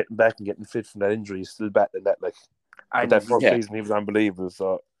just getting back and getting fit from that injury. He's still battling that. Like, but that first season, he was unbelievable.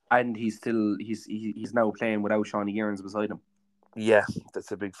 So, and he's now playing without Shawnee Gearns beside him. Yeah,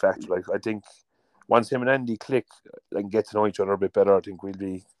 that's a big factor. Like, I think once him and Andy click and get to know each other a bit better, I think we'll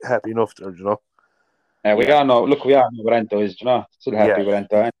be happy enough there, you know. We all know what Anto is, you know. Still happy with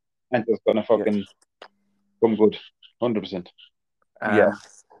Anto. Anto's gonna fucking come good, 100%.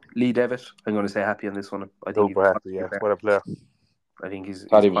 Lee Devitt, I'm going to say happy on this one. I think super happy. Yeah, what a player. I think he's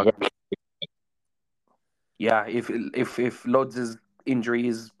if Ludd's injury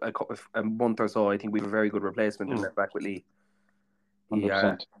is a month or so, I think we have a very good replacement in left back with Lee.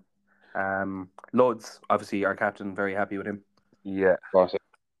 100%. Ludd's obviously our captain, very happy with him. Yeah.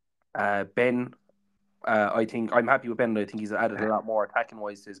 Ben, I think I'm happy with Ben. I think he's added a lot more attacking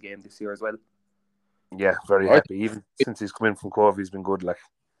wise to his game this year as well. Yeah, very happy. Even since he's come in from Cobh, he's been good. Like,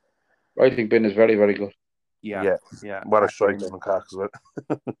 I think Ben is very, very good. Yeah. What a strike on the cock as well.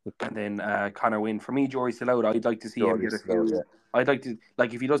 And then Connor Wynn. For me, Jory's still out. I'd like to see him get a few. I'd like to,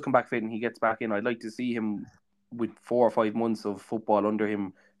 like, if he does come back fit and he gets back in, I'd like to see him with 4 or 5 months of football under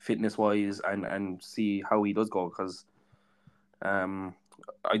him, fitness wise, and see how he does go. Because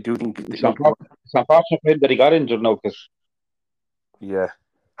I do think it's unfortunate for him that he got injured now. Because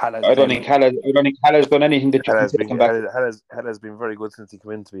I don't think Halla's done anything that you can take him back. Halla's been very good since he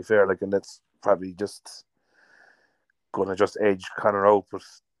came in, to be fair. Like, and that's probably just going to just edge Connor out. But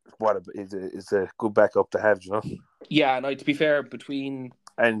it's a good backup to have, you know. Yeah, and to be fair,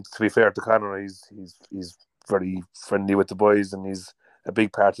 to Connor, he's very friendly with the boys, and he's a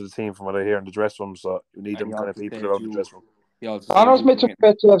big part of the team from what I hear in the dressing room. So you need them kind of people around the dressing room. Connor's made some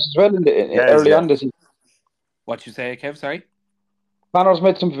great saves as well early on this season. What you say, Kev? Sorry. Connor's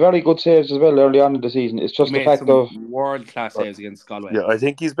made some very good saves as well early on in the season. It's just the fact of world-class saves against Galway. Yeah, I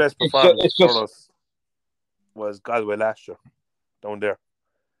think his best performance for us was Galway last year, down there.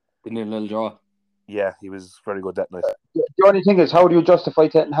 The nil draw. Yeah, he was very good that night. The only thing is, how do you justify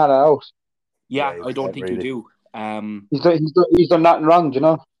taking Halla out? Yeah, I don't think really. You do. He's done nothing wrong, you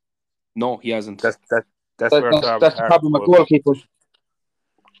know? No, he hasn't. That's the problem with goalkeepers.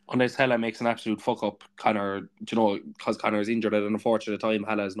 Unless Halla makes an absolute fuck up, Connor, you know, because Connor is injured at an unfortunate time,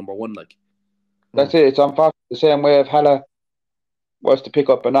 Halla is number 1. Like, that's it. It's unfortunate. The same way if Halla was to pick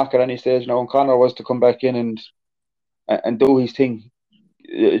up a knock at any stage now, and Connor was to come back in and do his thing.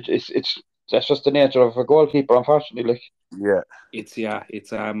 That's just the nature of a goalkeeper, unfortunately. Like, it's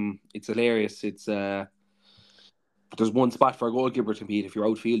hilarious. It's there's one spot for a goalkeeper to compete. If you're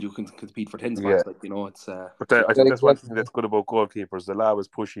outfield, you can compete for 10 spots. Like, you know, it's. But I think that's one thing that's good about goalkeepers. They'll always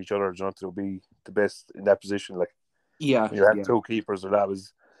push each other, you know, to be the best in that position. Like, when you have two keepers, they'll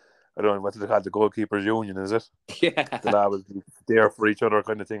always, I don't know what they call the goalkeepers union, is it? Yeah. They'll always be there for each other,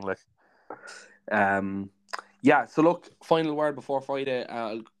 kind of thing. Like, yeah. So look, final word before Friday.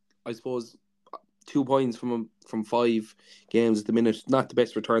 I suppose 2 points from 5 games at the minute. Not the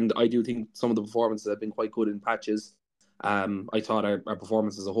best return. I do think some of the performances have been quite good in patches. I thought our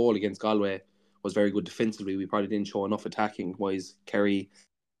performance as a whole against Galway was very good defensively. We probably didn't show enough attacking wise. Kerry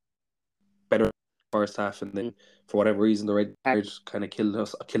better first half, and then for whatever reason the red card kind of killed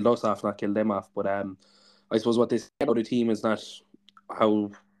us off, not killed them off. But I suppose what they say about the team is not how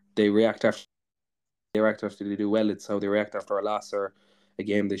they react after they do well. It's how they react after a loss or a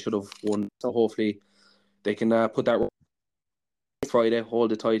game they should have won. So hopefully they can put that Friday,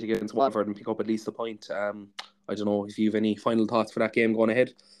 hold it tight against Waterford and pick up at least a point. I don't know if you have any final thoughts for that game going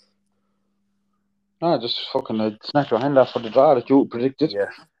ahead. No, just fucking snatch your hand off for the draw that you predicted.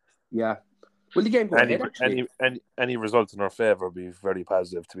 Yeah. Will the game go ahead, actually? Any result in our favour would be very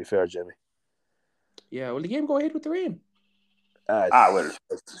positive, to be fair, Jamie. Yeah, will the game go ahead with the rain? Well.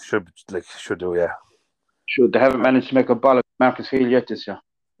 It should do, yeah. They haven't managed to make a ball of Marcus Hill yet this year.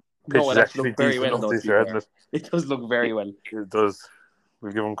 No, it actually looked very well this year, hasn't it? It does look very well. It does.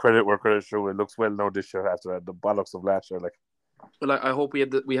 We give him credit where credit's due. It looks well now this year after the bollocks of last year. Like, well, I hope we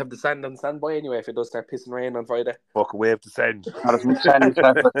have the sand on standby anyway if it does start pissing rain on Friday. Fuck, wave the sand. Not as much sand as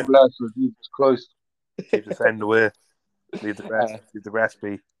last year, Jesus Christ. Keep the sand away. Leave the grass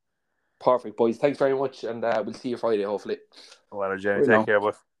be. Perfect, boys. Thanks very much, and we'll see you Friday, hopefully. Well, Jenny, take care,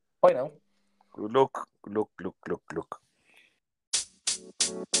 boy. Bye now. Good luck.